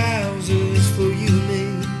pink houses for you and me.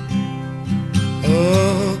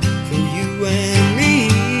 Oh, for you and me.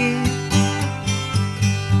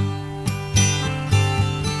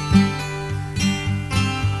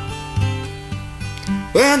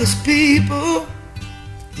 Well, there's people,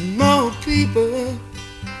 more people.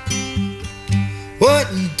 What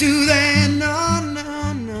do they know?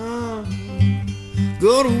 No.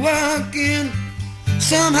 Go to work in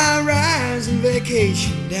some high-rise and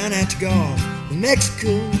vacation down at the Gulf of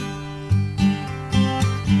Mexico.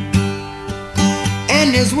 And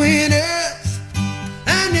there's winners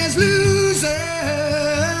and there's losers,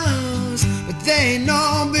 but they ain't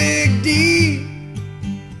no big deal.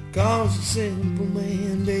 Cause a simple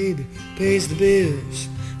man, baby, pays the bills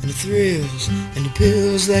and the thrills and the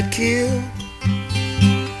pills that kill.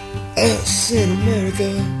 Us in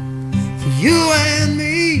America, for you and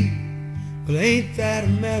me. Well, ain't that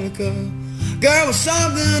America? Girl, with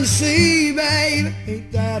something to see, baby.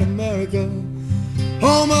 Ain't that America?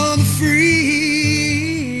 Home of the free.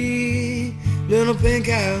 Little pink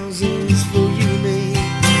houses for you and me.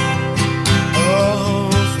 Oh,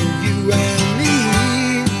 for you and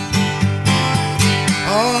me.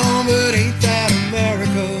 Oh, but ain't that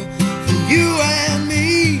America? For you and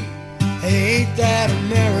me. Ain't that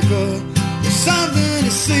America? There's something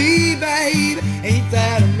to see, baby. Ain't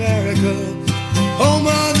that America? Home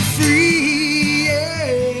of the free,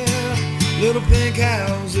 yeah. Little pink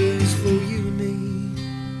houses for you and me.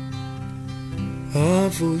 Oh,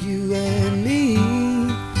 for you and me.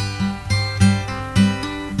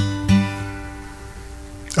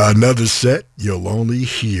 Another set you'll only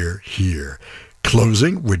hear here.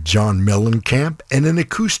 Closing with John Mellencamp and an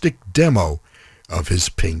acoustic demo of his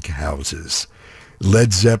Pink Houses.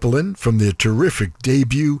 Led Zeppelin from their terrific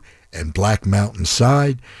debut and Black Mountain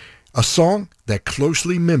Side, a song that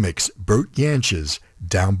closely mimics Bert Jansch's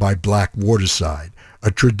Down by Black Waterside,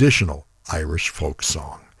 a traditional Irish folk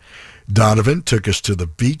song. Donovan took us to the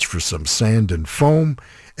beach for some sand and foam,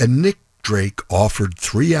 and Nick Drake offered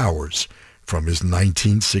 3 hours from his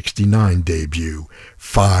 1969 debut,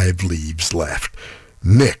 5 Leaves Left.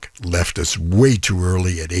 Nick left us way too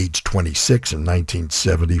early at age 26 in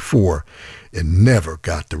 1974 and never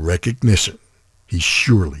got the recognition he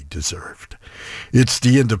surely deserved. It's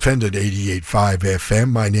the Independent 88.5 FM.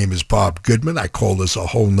 My name is Bob Goodman. I call this a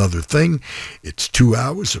whole nother thing. It's 2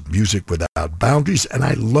 hours of music without boundaries, and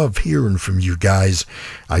I love hearing from you guys.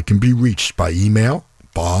 I can be reached by email,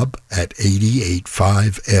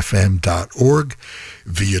 bob@885fm.org,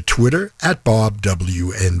 via Twitter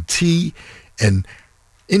 @BobWNT, and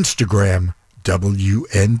Instagram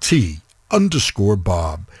WNT_Bob.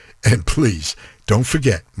 And please, don't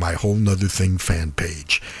forget my Whole Nother Thing fan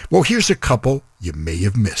page. Well, here's a couple you may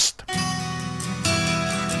have missed.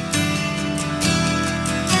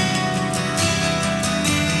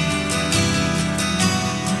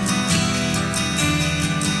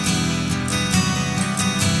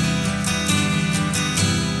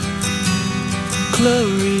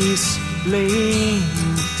 Clarice, laying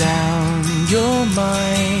down your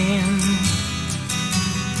mind.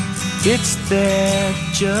 It's there,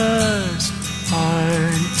 just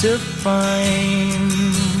hard to find.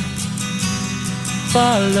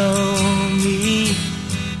 Follow me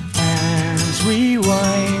as we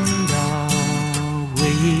wind our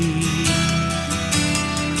way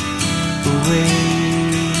away.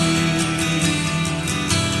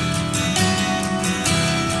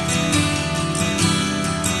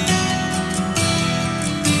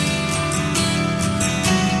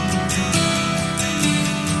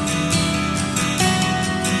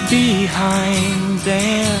 Behind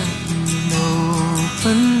an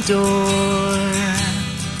open door,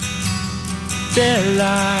 there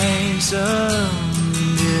lies a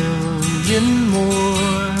million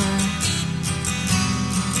more.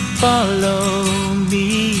 Follow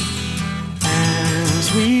me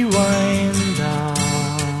as we wind our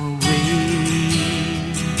way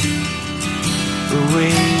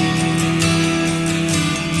away.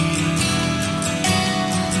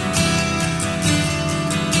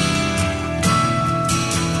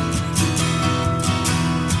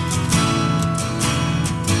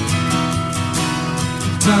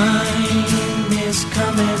 Time is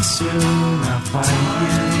coming soon, I'll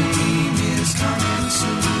find you. Time is coming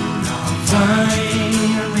soon, I'll find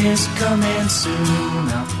you. Time is coming soon,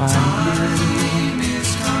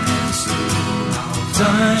 I'll find you.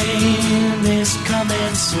 Time is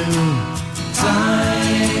coming soon,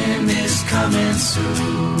 time is coming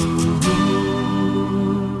soon.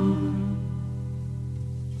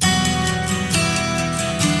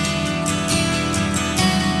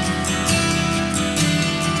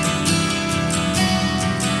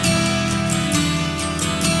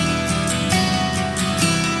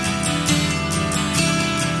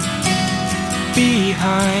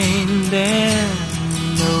 Behind an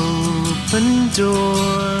open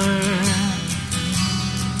door,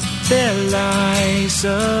 there lies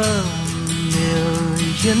a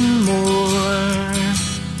million more.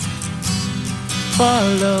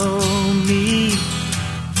 Follow me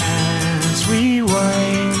as we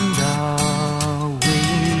wind our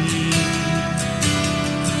way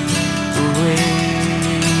away.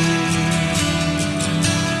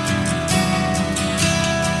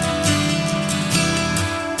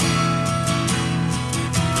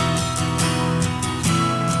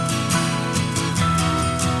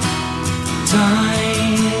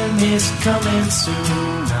 Time is coming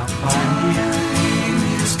soon, I'll find you. Time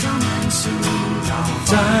is coming soon, I'll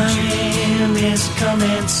find you. Time is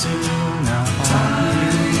coming soon, I'll find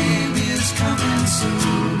you. Time is coming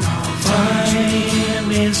soon, I'll find you.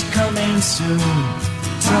 Time is coming soon.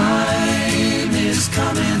 Time is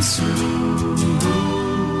coming soon.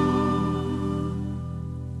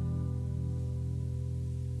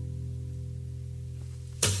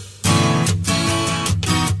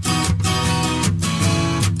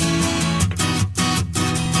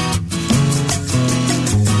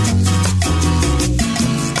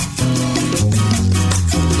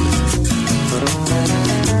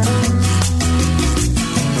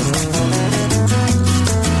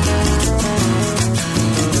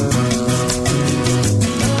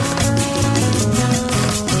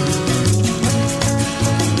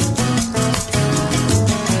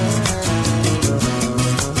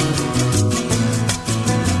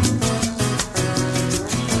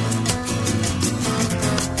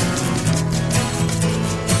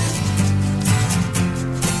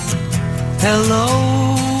 Hello,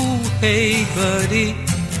 hey buddy,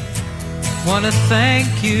 wanna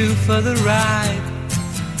thank you for the ride.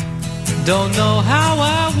 Don't know how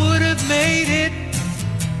I would have made it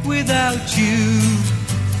without you.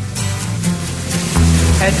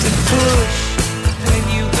 Had to push when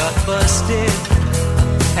you got busted,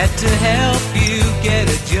 had to help you get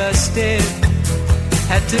adjusted,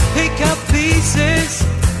 had to pick up pieces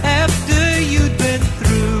after you'd been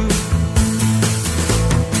through.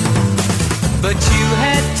 But you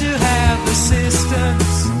had to have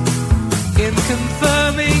assistance in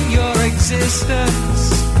confirming your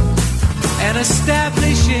existence and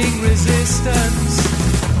establishing resistance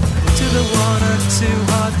to the one or two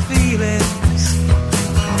hard feelings.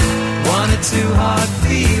 One or two hard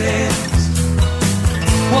feelings.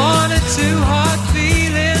 One or two hard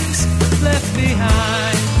feelings left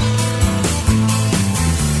behind.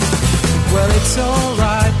 Well, it's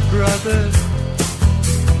alright, brother.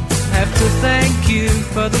 Have to thank you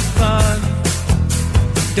for the fun.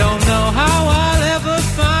 Don't know how I'll ever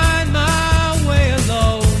find my way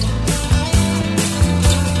alone.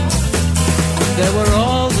 There were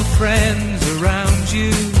all the friends around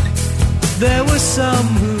you. There were some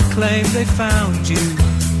who claimed they found you,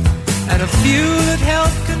 and a few that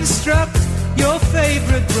helped construct your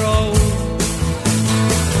favorite role.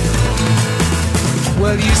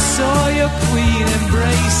 Well, you saw your queen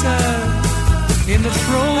embrace her. In the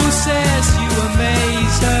process you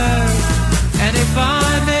amazed her, and if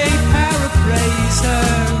I may paraphrase her,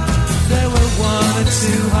 there were one or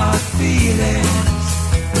two hard feelings.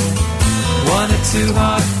 One or two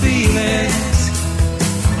hard feelings.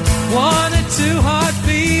 One or two hard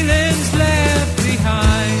feelings left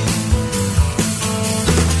behind.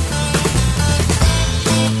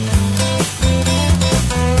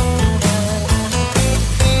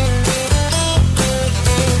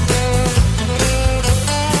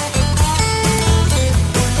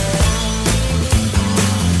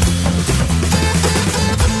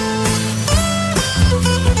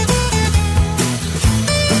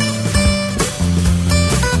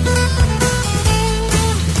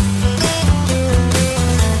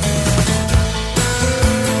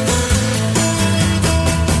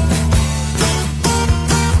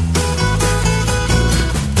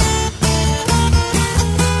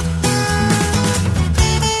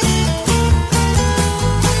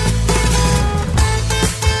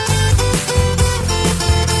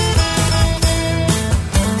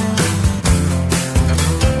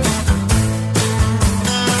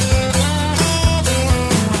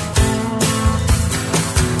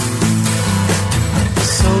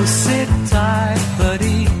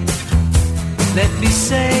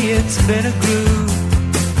 It's been a groove.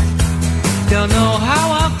 Don't know how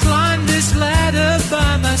I'll climb this ladder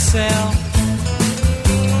by myself.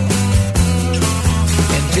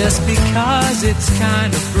 And just because it's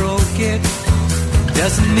kind of broken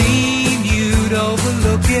doesn't mean you'd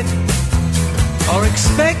overlook it or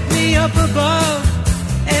expect me up above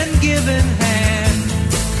and giving hand.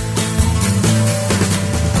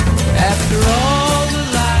 After all the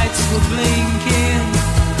lights were blinking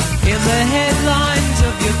in the headlines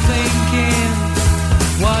of your thinking,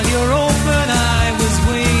 while your open eye was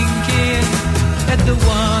winking at the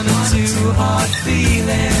one or two hard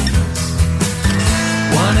feelings.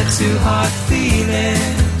 One or two hard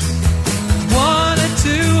feelings. One or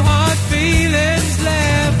two hard feelings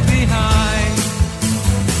left behind.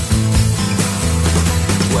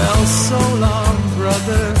 Well, so long,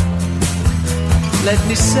 brother. Let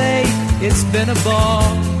me say it's been a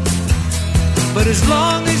ball. But as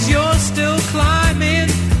long as you're still climbing,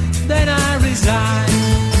 then I resign.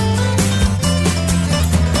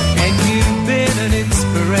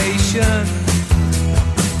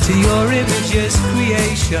 religious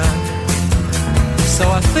creation. So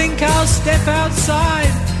I think I'll step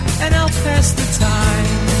outside and I'll pass the time.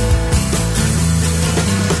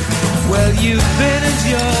 Well, you've been at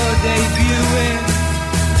your debuting,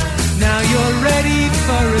 now you're ready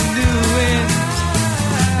for a new wind,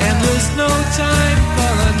 and there's no time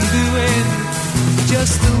for undoing,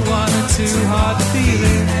 just the one or two hard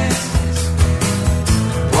feelings,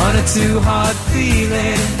 one or two hard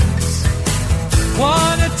feelings,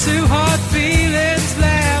 one or two hard feelings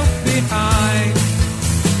left behind.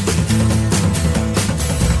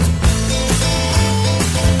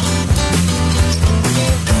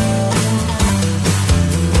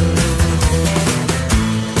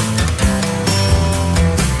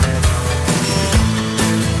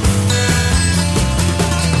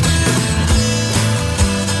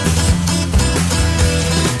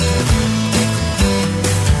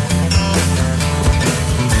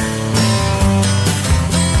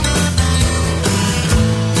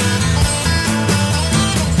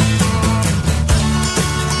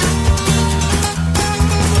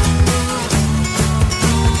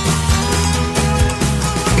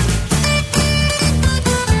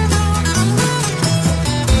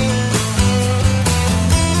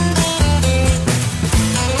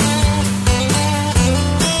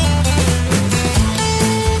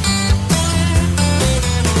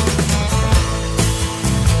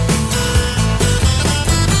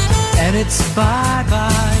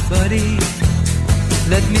 Bye-bye, buddy,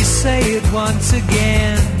 let me say it once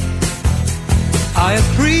again. I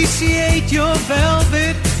appreciate your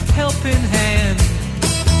velvet helping hand,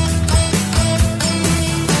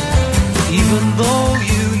 even though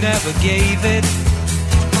you never gave it.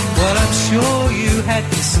 Well, I'm sure you had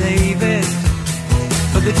to save it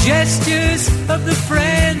for the gestures of the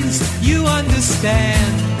friends you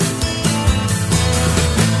understand.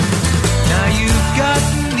 Now you've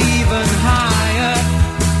gotten even higher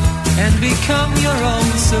and become your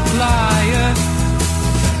own supplier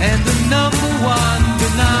and the number one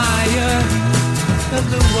denier of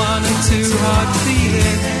the one or two hard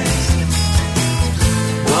feelings,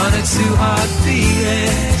 one or two hard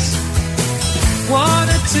feelings, one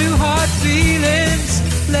or two hard feelings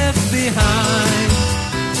left behind.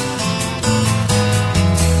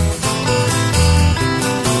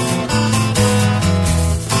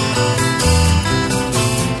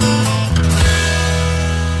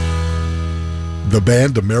 The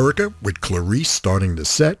band America, with Clarice starting the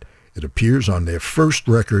set. It appears on their first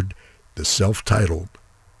record, the self-titled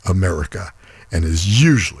America, and is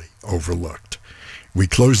usually overlooked. We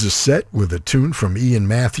close the set with a tune from Iain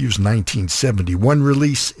Matthews' 1971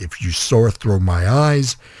 release, If You Saw Through My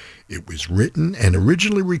Eyes. It was written and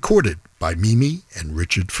originally recorded by Mimi and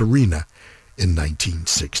Richard Farina in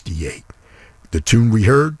 1968. The tune we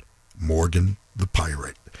heard, Morgan the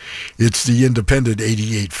Pirate. It's the independent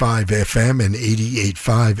 88.5 FM and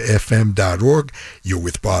 88.5fm.org. You're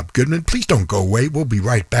with Bob Goodman. Please don't go away. We'll be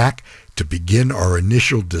right back to begin our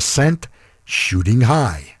initial descent, shooting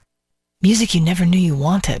high. Music you never knew you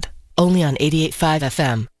wanted. Only on 88.5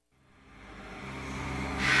 FM.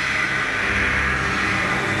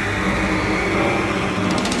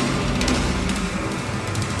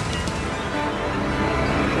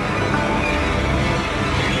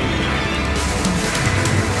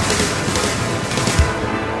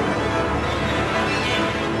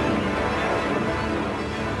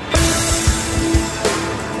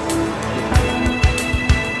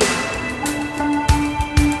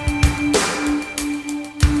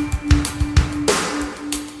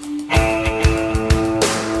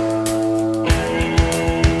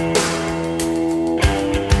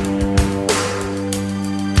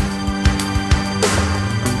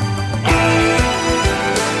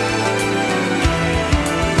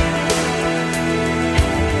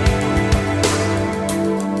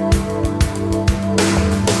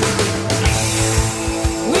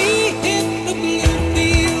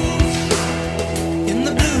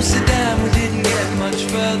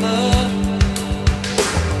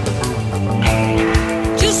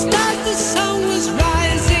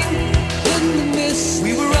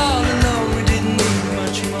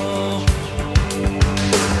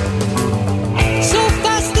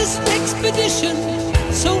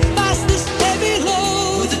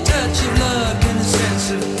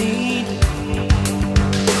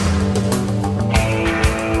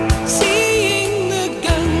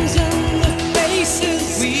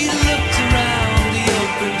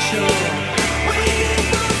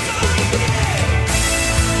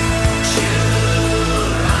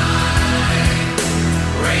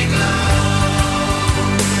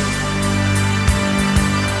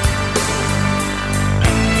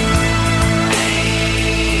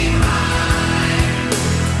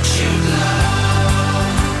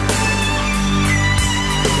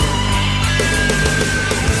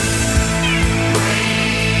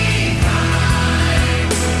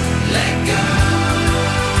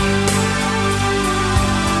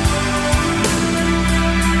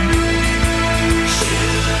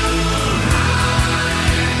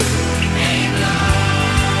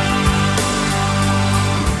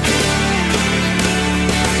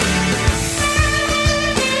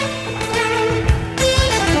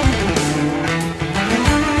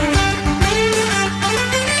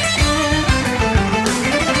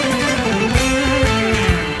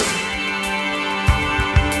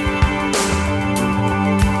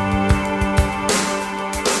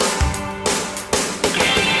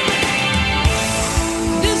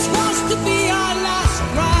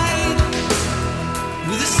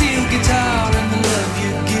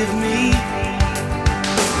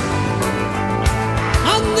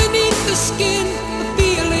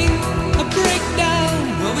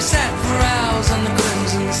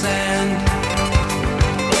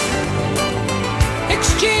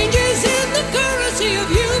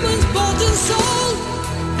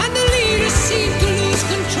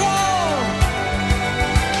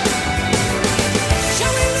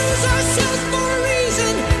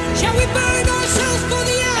 Shall we burn ourselves for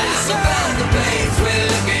the answer? Never found the place we're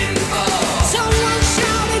looking for. Someone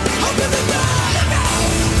shouted, open the door!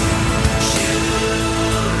 Shoot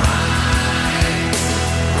right,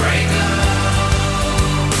 break low.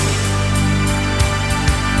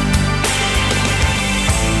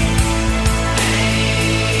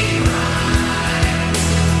 Aim right,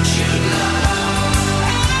 shoot low.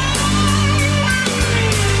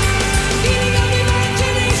 Feeding on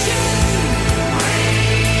imagination.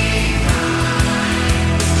 Break right,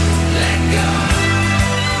 let go.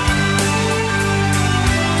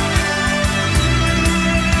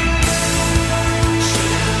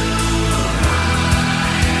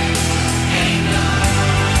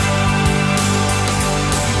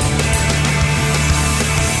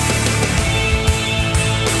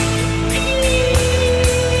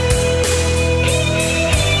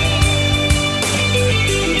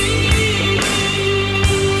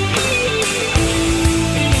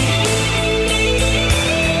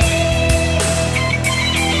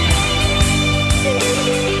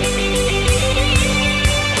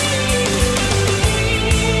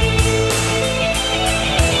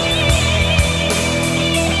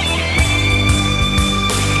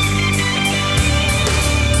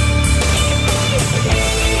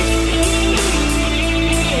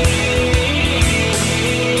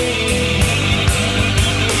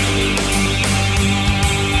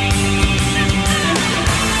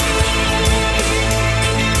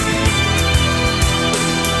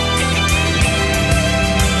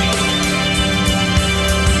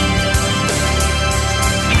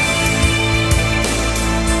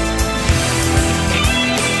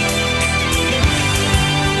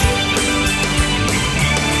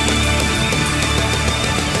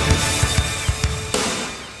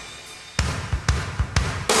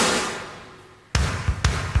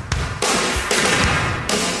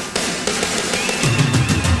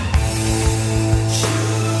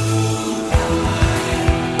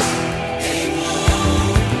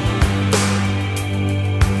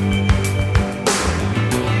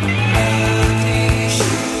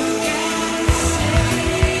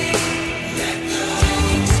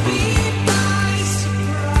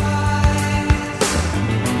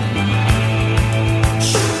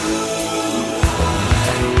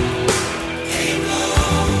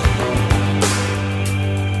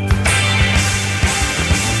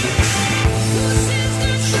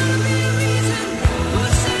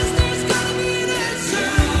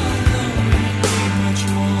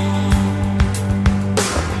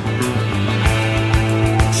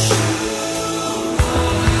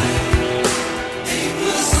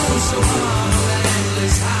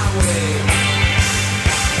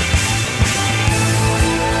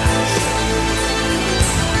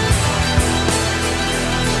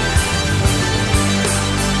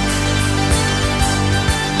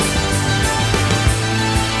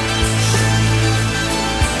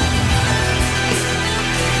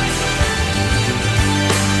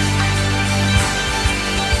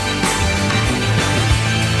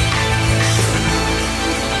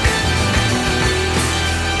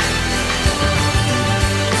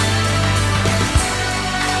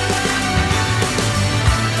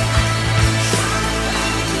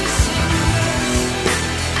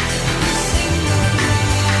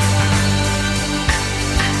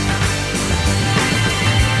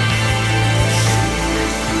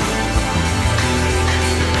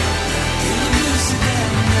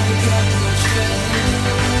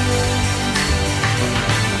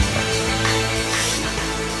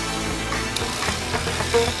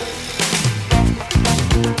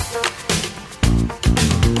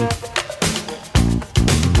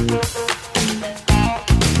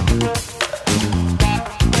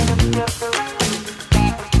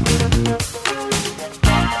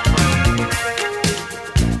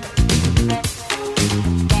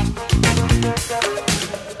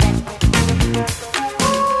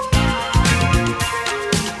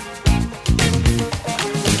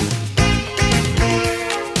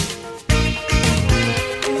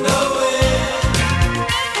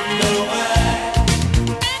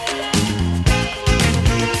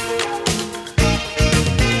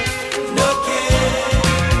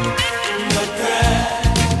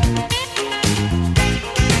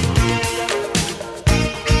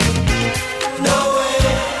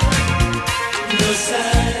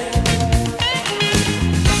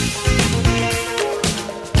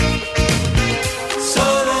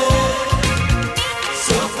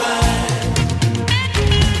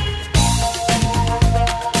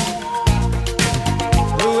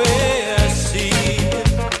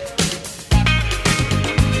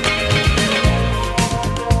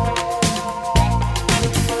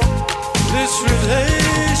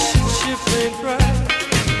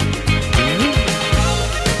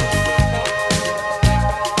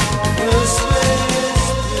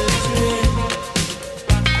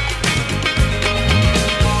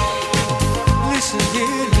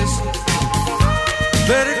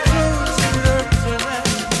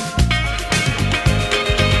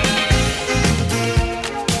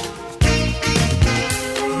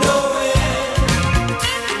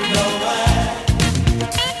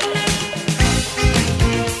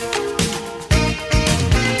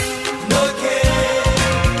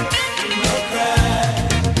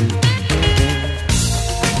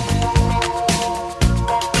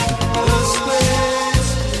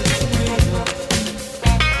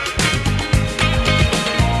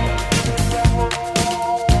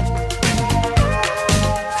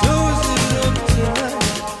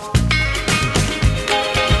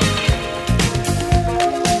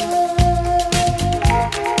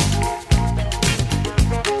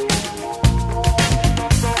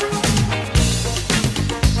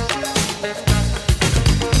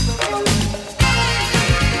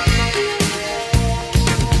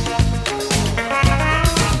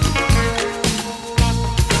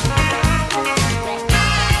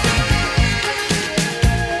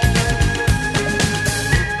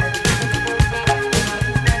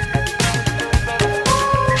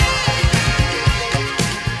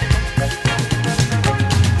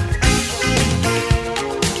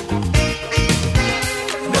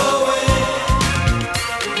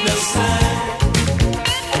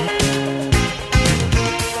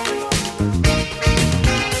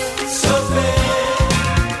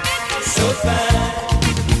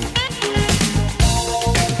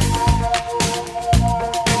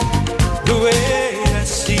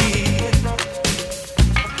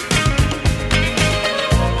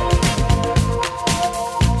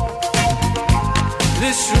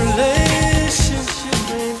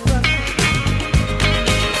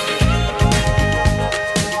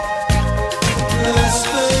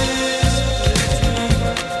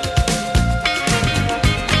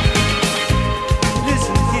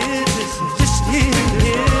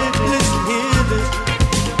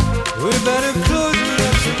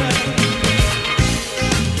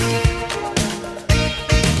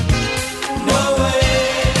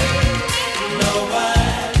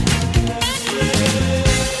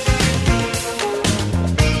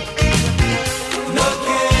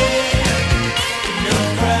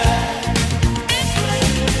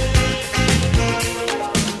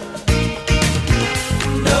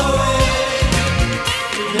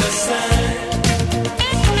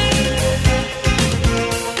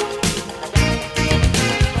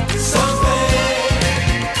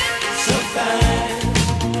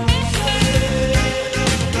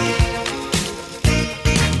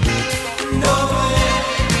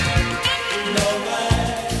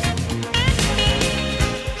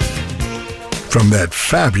 From that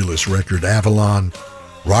fabulous record Avalon,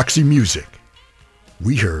 Roxy Music,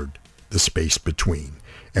 we heard The Space Between.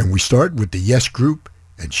 And we start with the Yes Group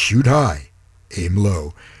and Shoot High, Aim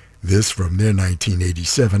Low. This from their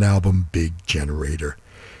 1987 album, Big Generator.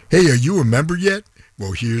 Hey, are you a member yet?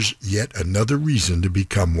 Well, here's yet another reason to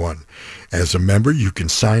become one. As a member, you can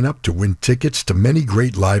sign up to win tickets to many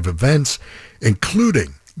great live events,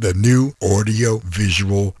 including the new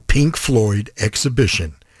audio-visual Pink Floyd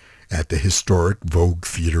exhibition at the historic Vogue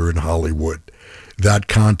Theater in Hollywood. That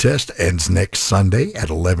contest ends next Sunday at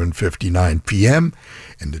 11:59 p.m.,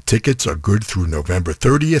 and the tickets are good through November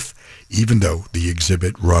 30th, even though the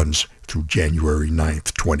exhibit runs through January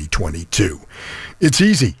 9th, 2022. It's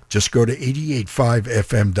easy. Just go to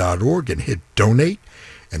 885fm.org and hit donate,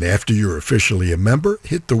 and after you're officially a member,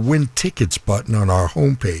 hit the Win Tickets button on our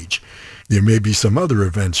homepage. There may be some other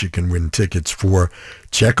events you can win tickets for.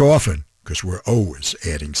 Check often, because we're always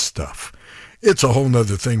adding stuff. It's a whole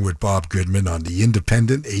nother thing with Bob Goodman on the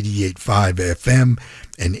independent 88.5 FM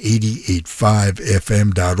and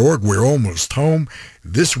 88.5fm.org. We're almost home.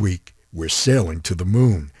 This week, we're sailing to the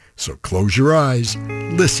moon. So close your eyes,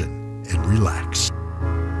 listen, and relax.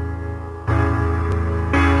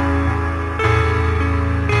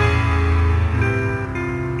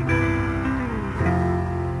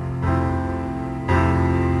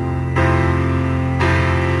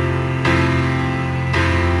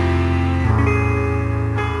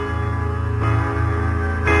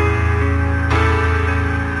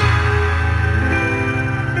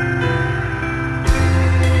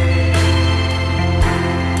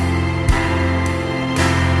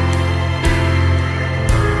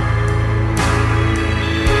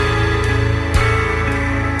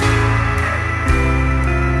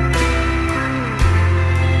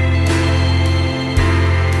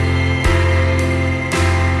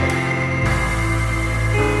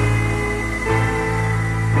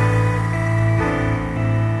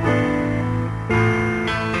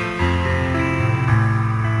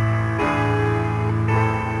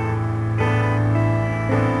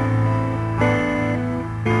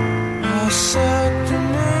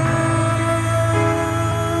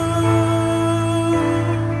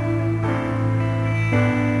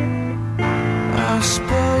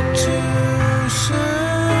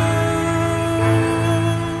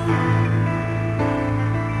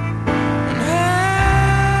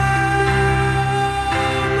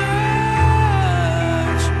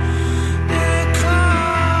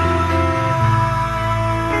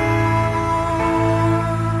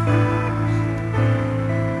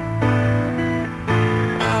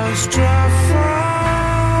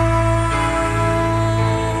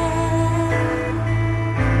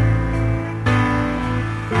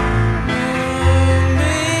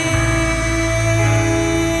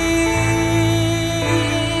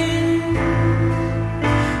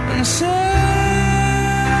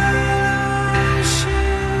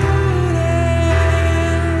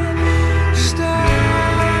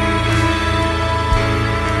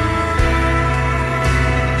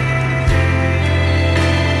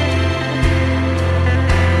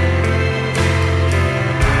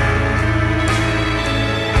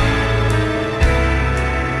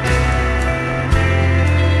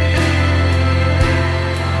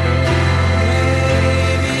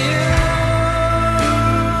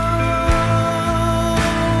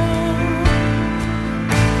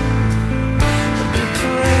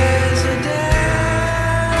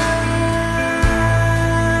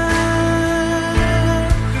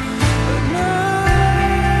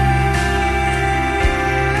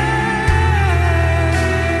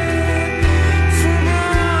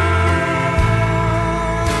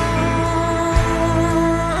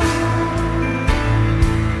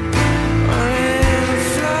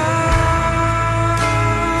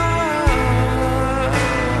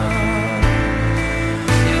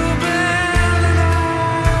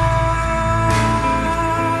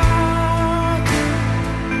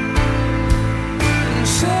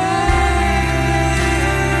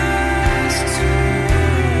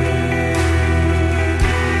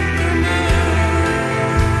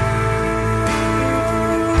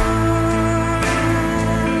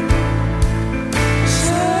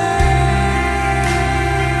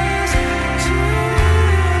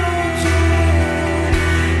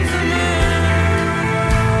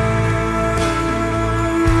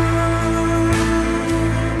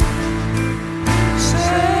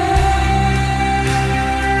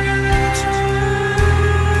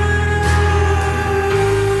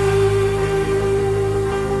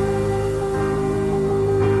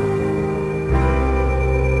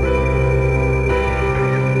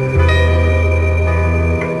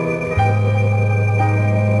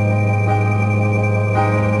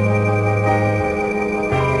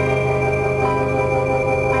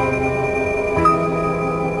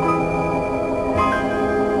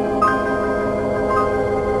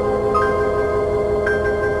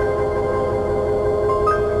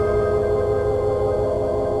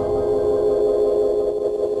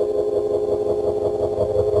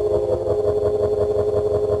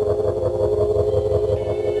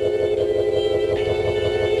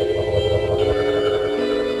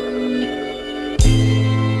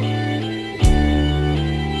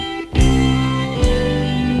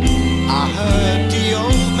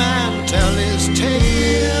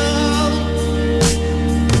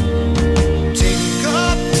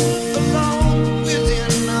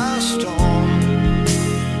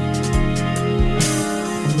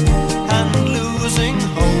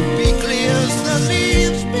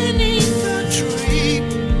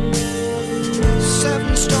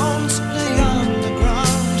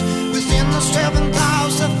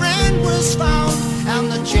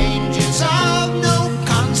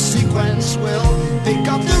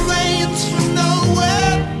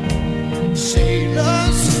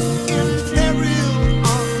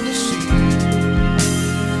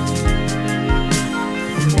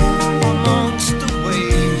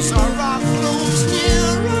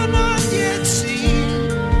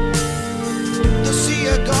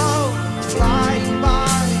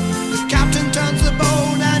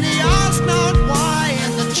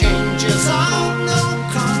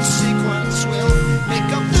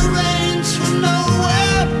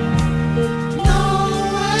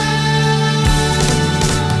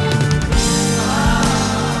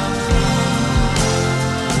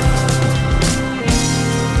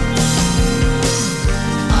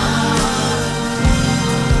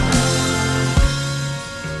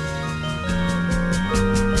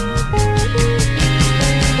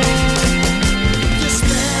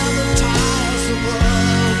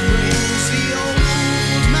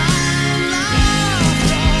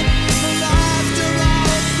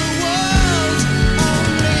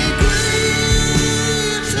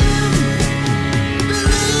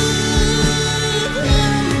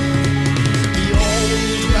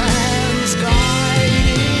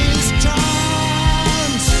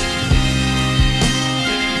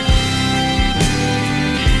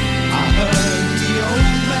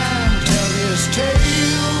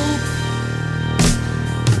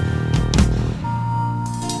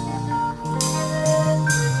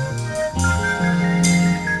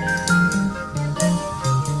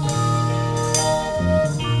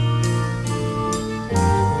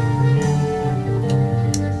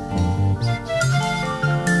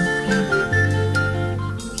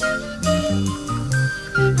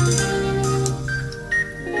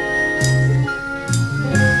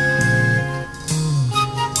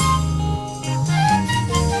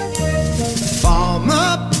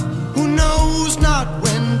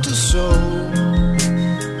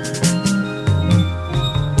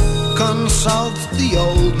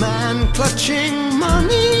 clutching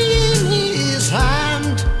money in his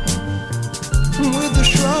hand. With a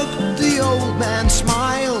shrug, the old man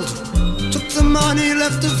smiled, took the money,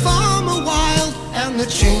 left the farmer wild, and the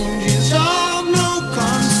changes of no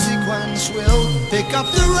consequence will pick up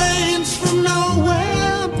the reins from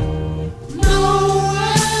nowhere, nowhere.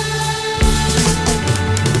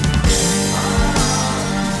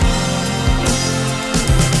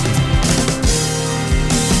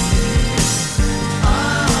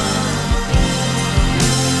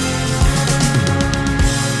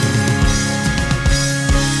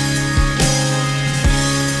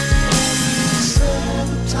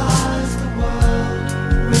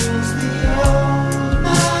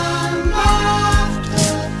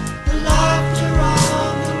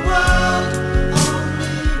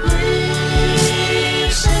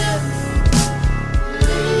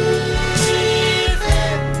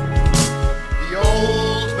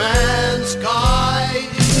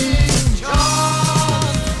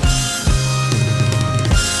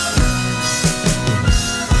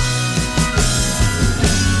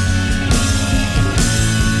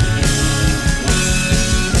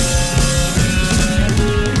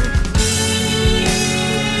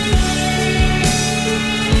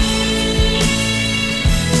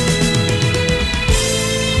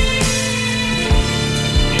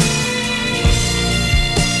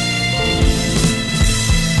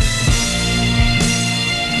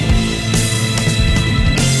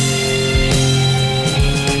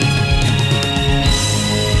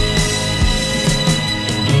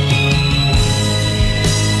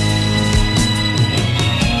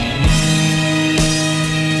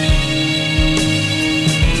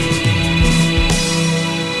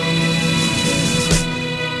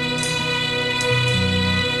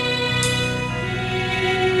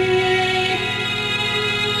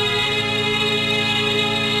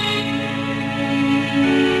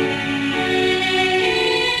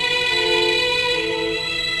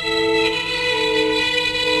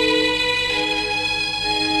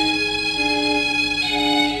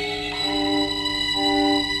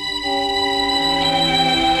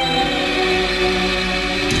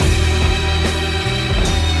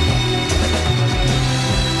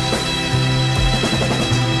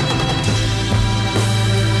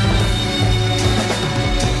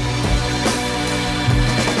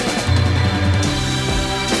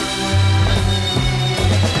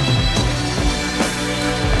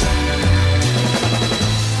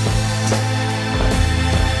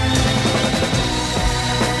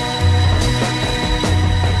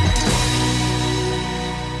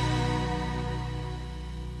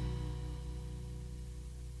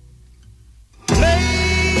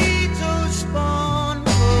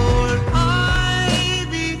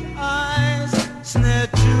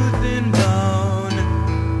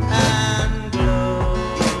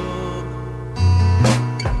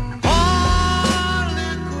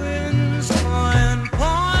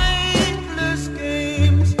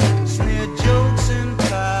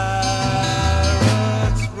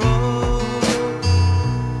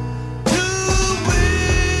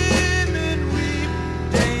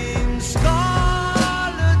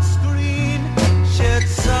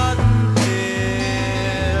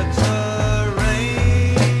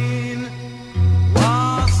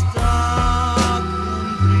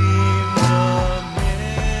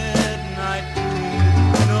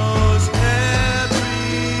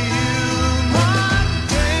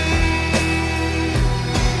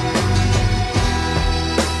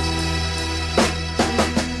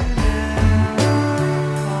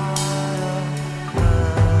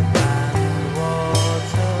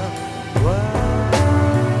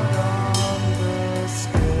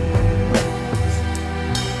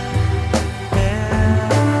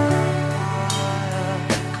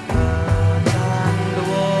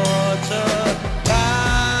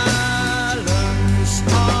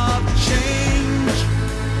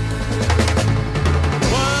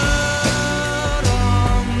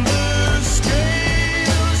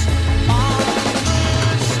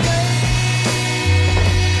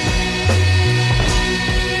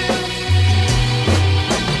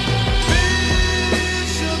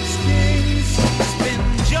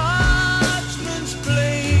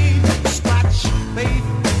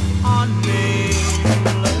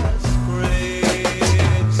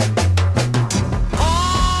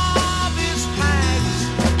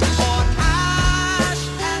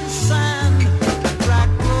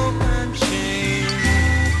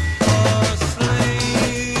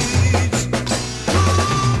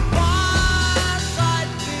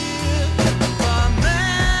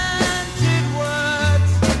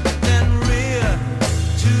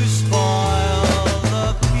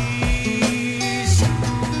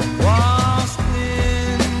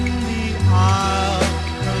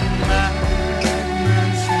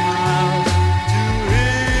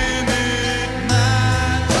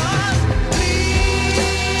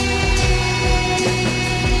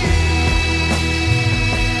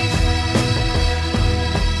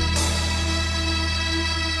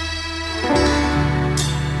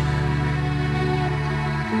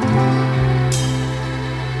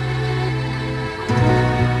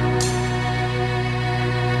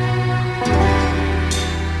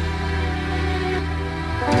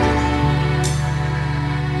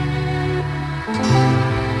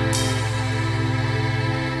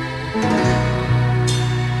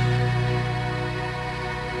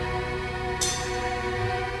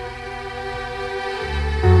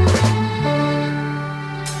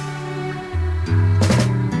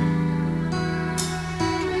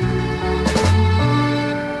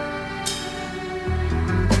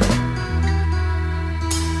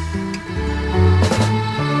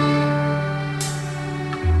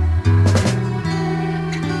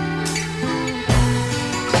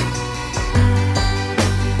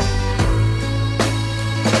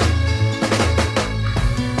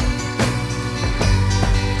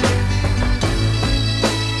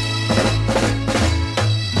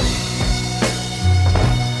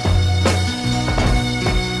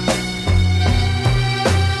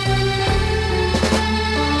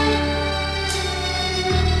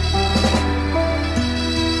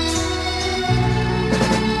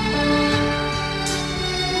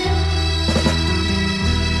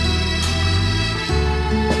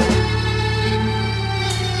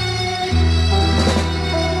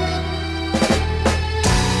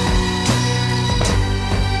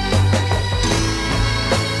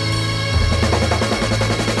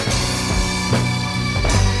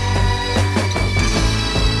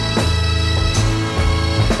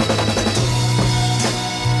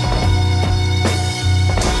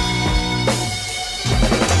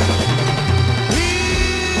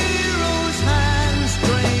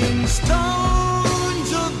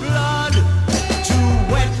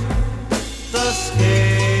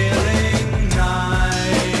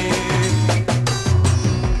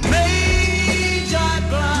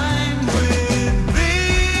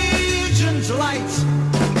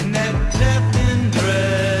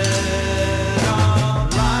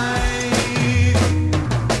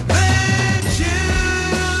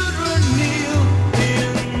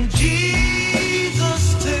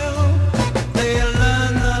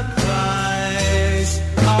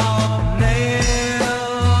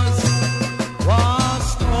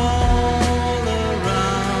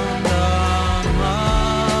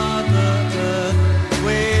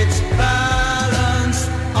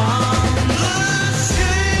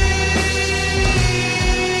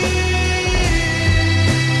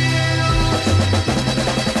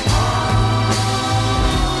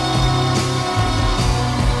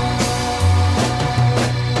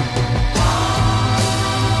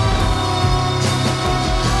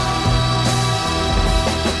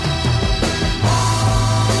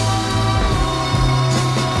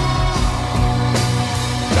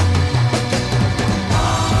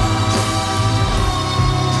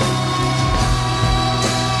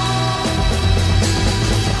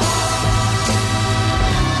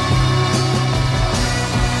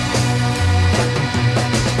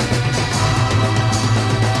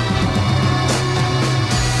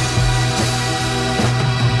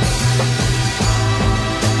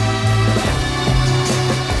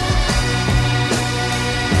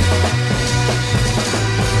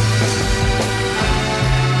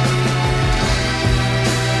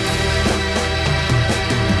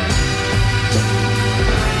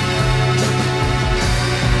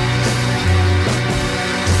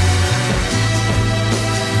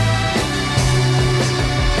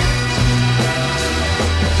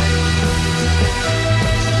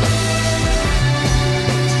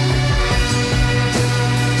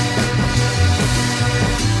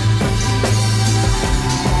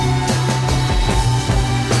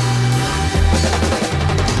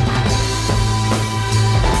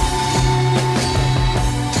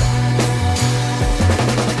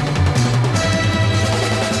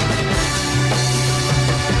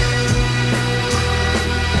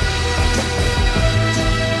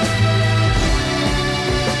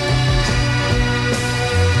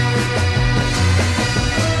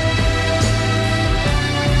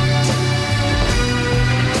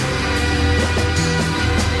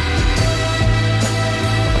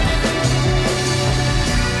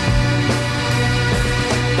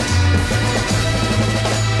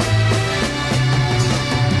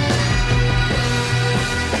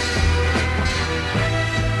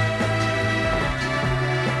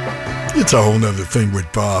 It's a whole nother thing with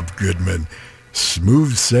Bob Goodman.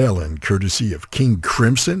 Smooth Sailing, courtesy of King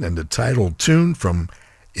Crimson, and the title tune from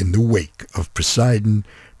In the Wake of Poseidon,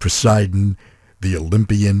 Poseidon, the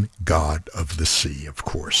Olympian god of the sea, of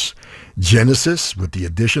course. Genesis, with the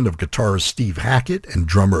addition of guitarist Steve Hackett and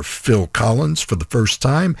drummer Phil Collins for the first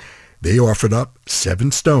time, they offered up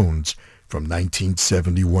Seven Stones from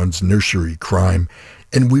 1971's Nursery Crime,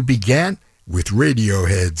 and we began with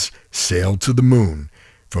Radiohead's Sail to the Moon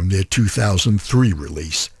from their 2003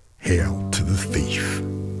 release, Hail to the Thief.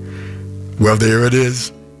 Well, there it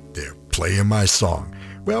is. They're playing my song.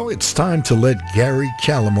 Well, it's time to let Gary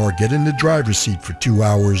Calamar get in the driver's seat for 2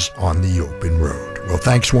 hours on the open road. Well,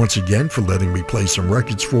 thanks once again for letting me play some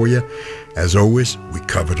records for you. As always, we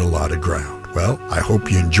covered a lot of ground. Well, I hope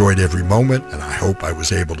you enjoyed every moment, and I hope I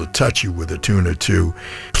was able to touch you with a tune or two.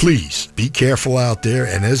 Please be careful out there,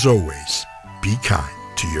 and as always, be kind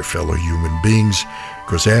to your fellow human beings,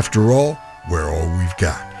 because after all, we're all we've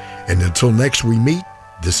got. And until next we meet,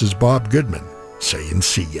 this is Bob Goodman saying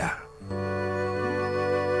see ya.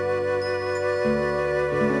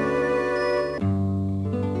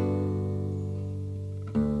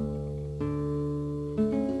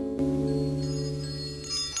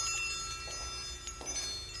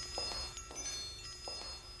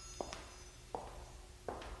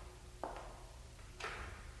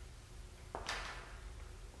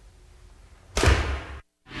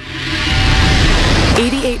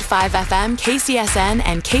 88.5 FM, KCSN,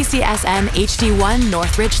 and KCSM HD1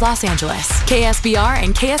 Northridge, Los Angeles. KSBR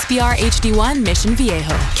and KSBR HD1 Mission Viejo.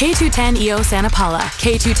 K210 EO Santa Paula.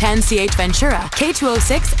 K210 CH Ventura.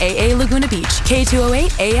 K206 AA Laguna Beach.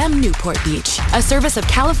 K208 AM Newport Beach. A service of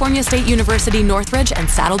California State University Northridge and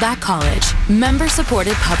Saddleback College.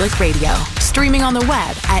 Member-supported public radio. Streaming on the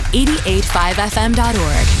web at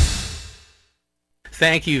 885fm.org.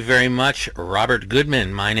 Thank you very much, Robert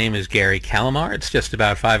Goodman. My name is Gary Calamar. It's just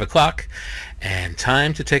about 5 o'clock, and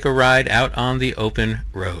time to take a ride out on the open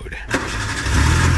road.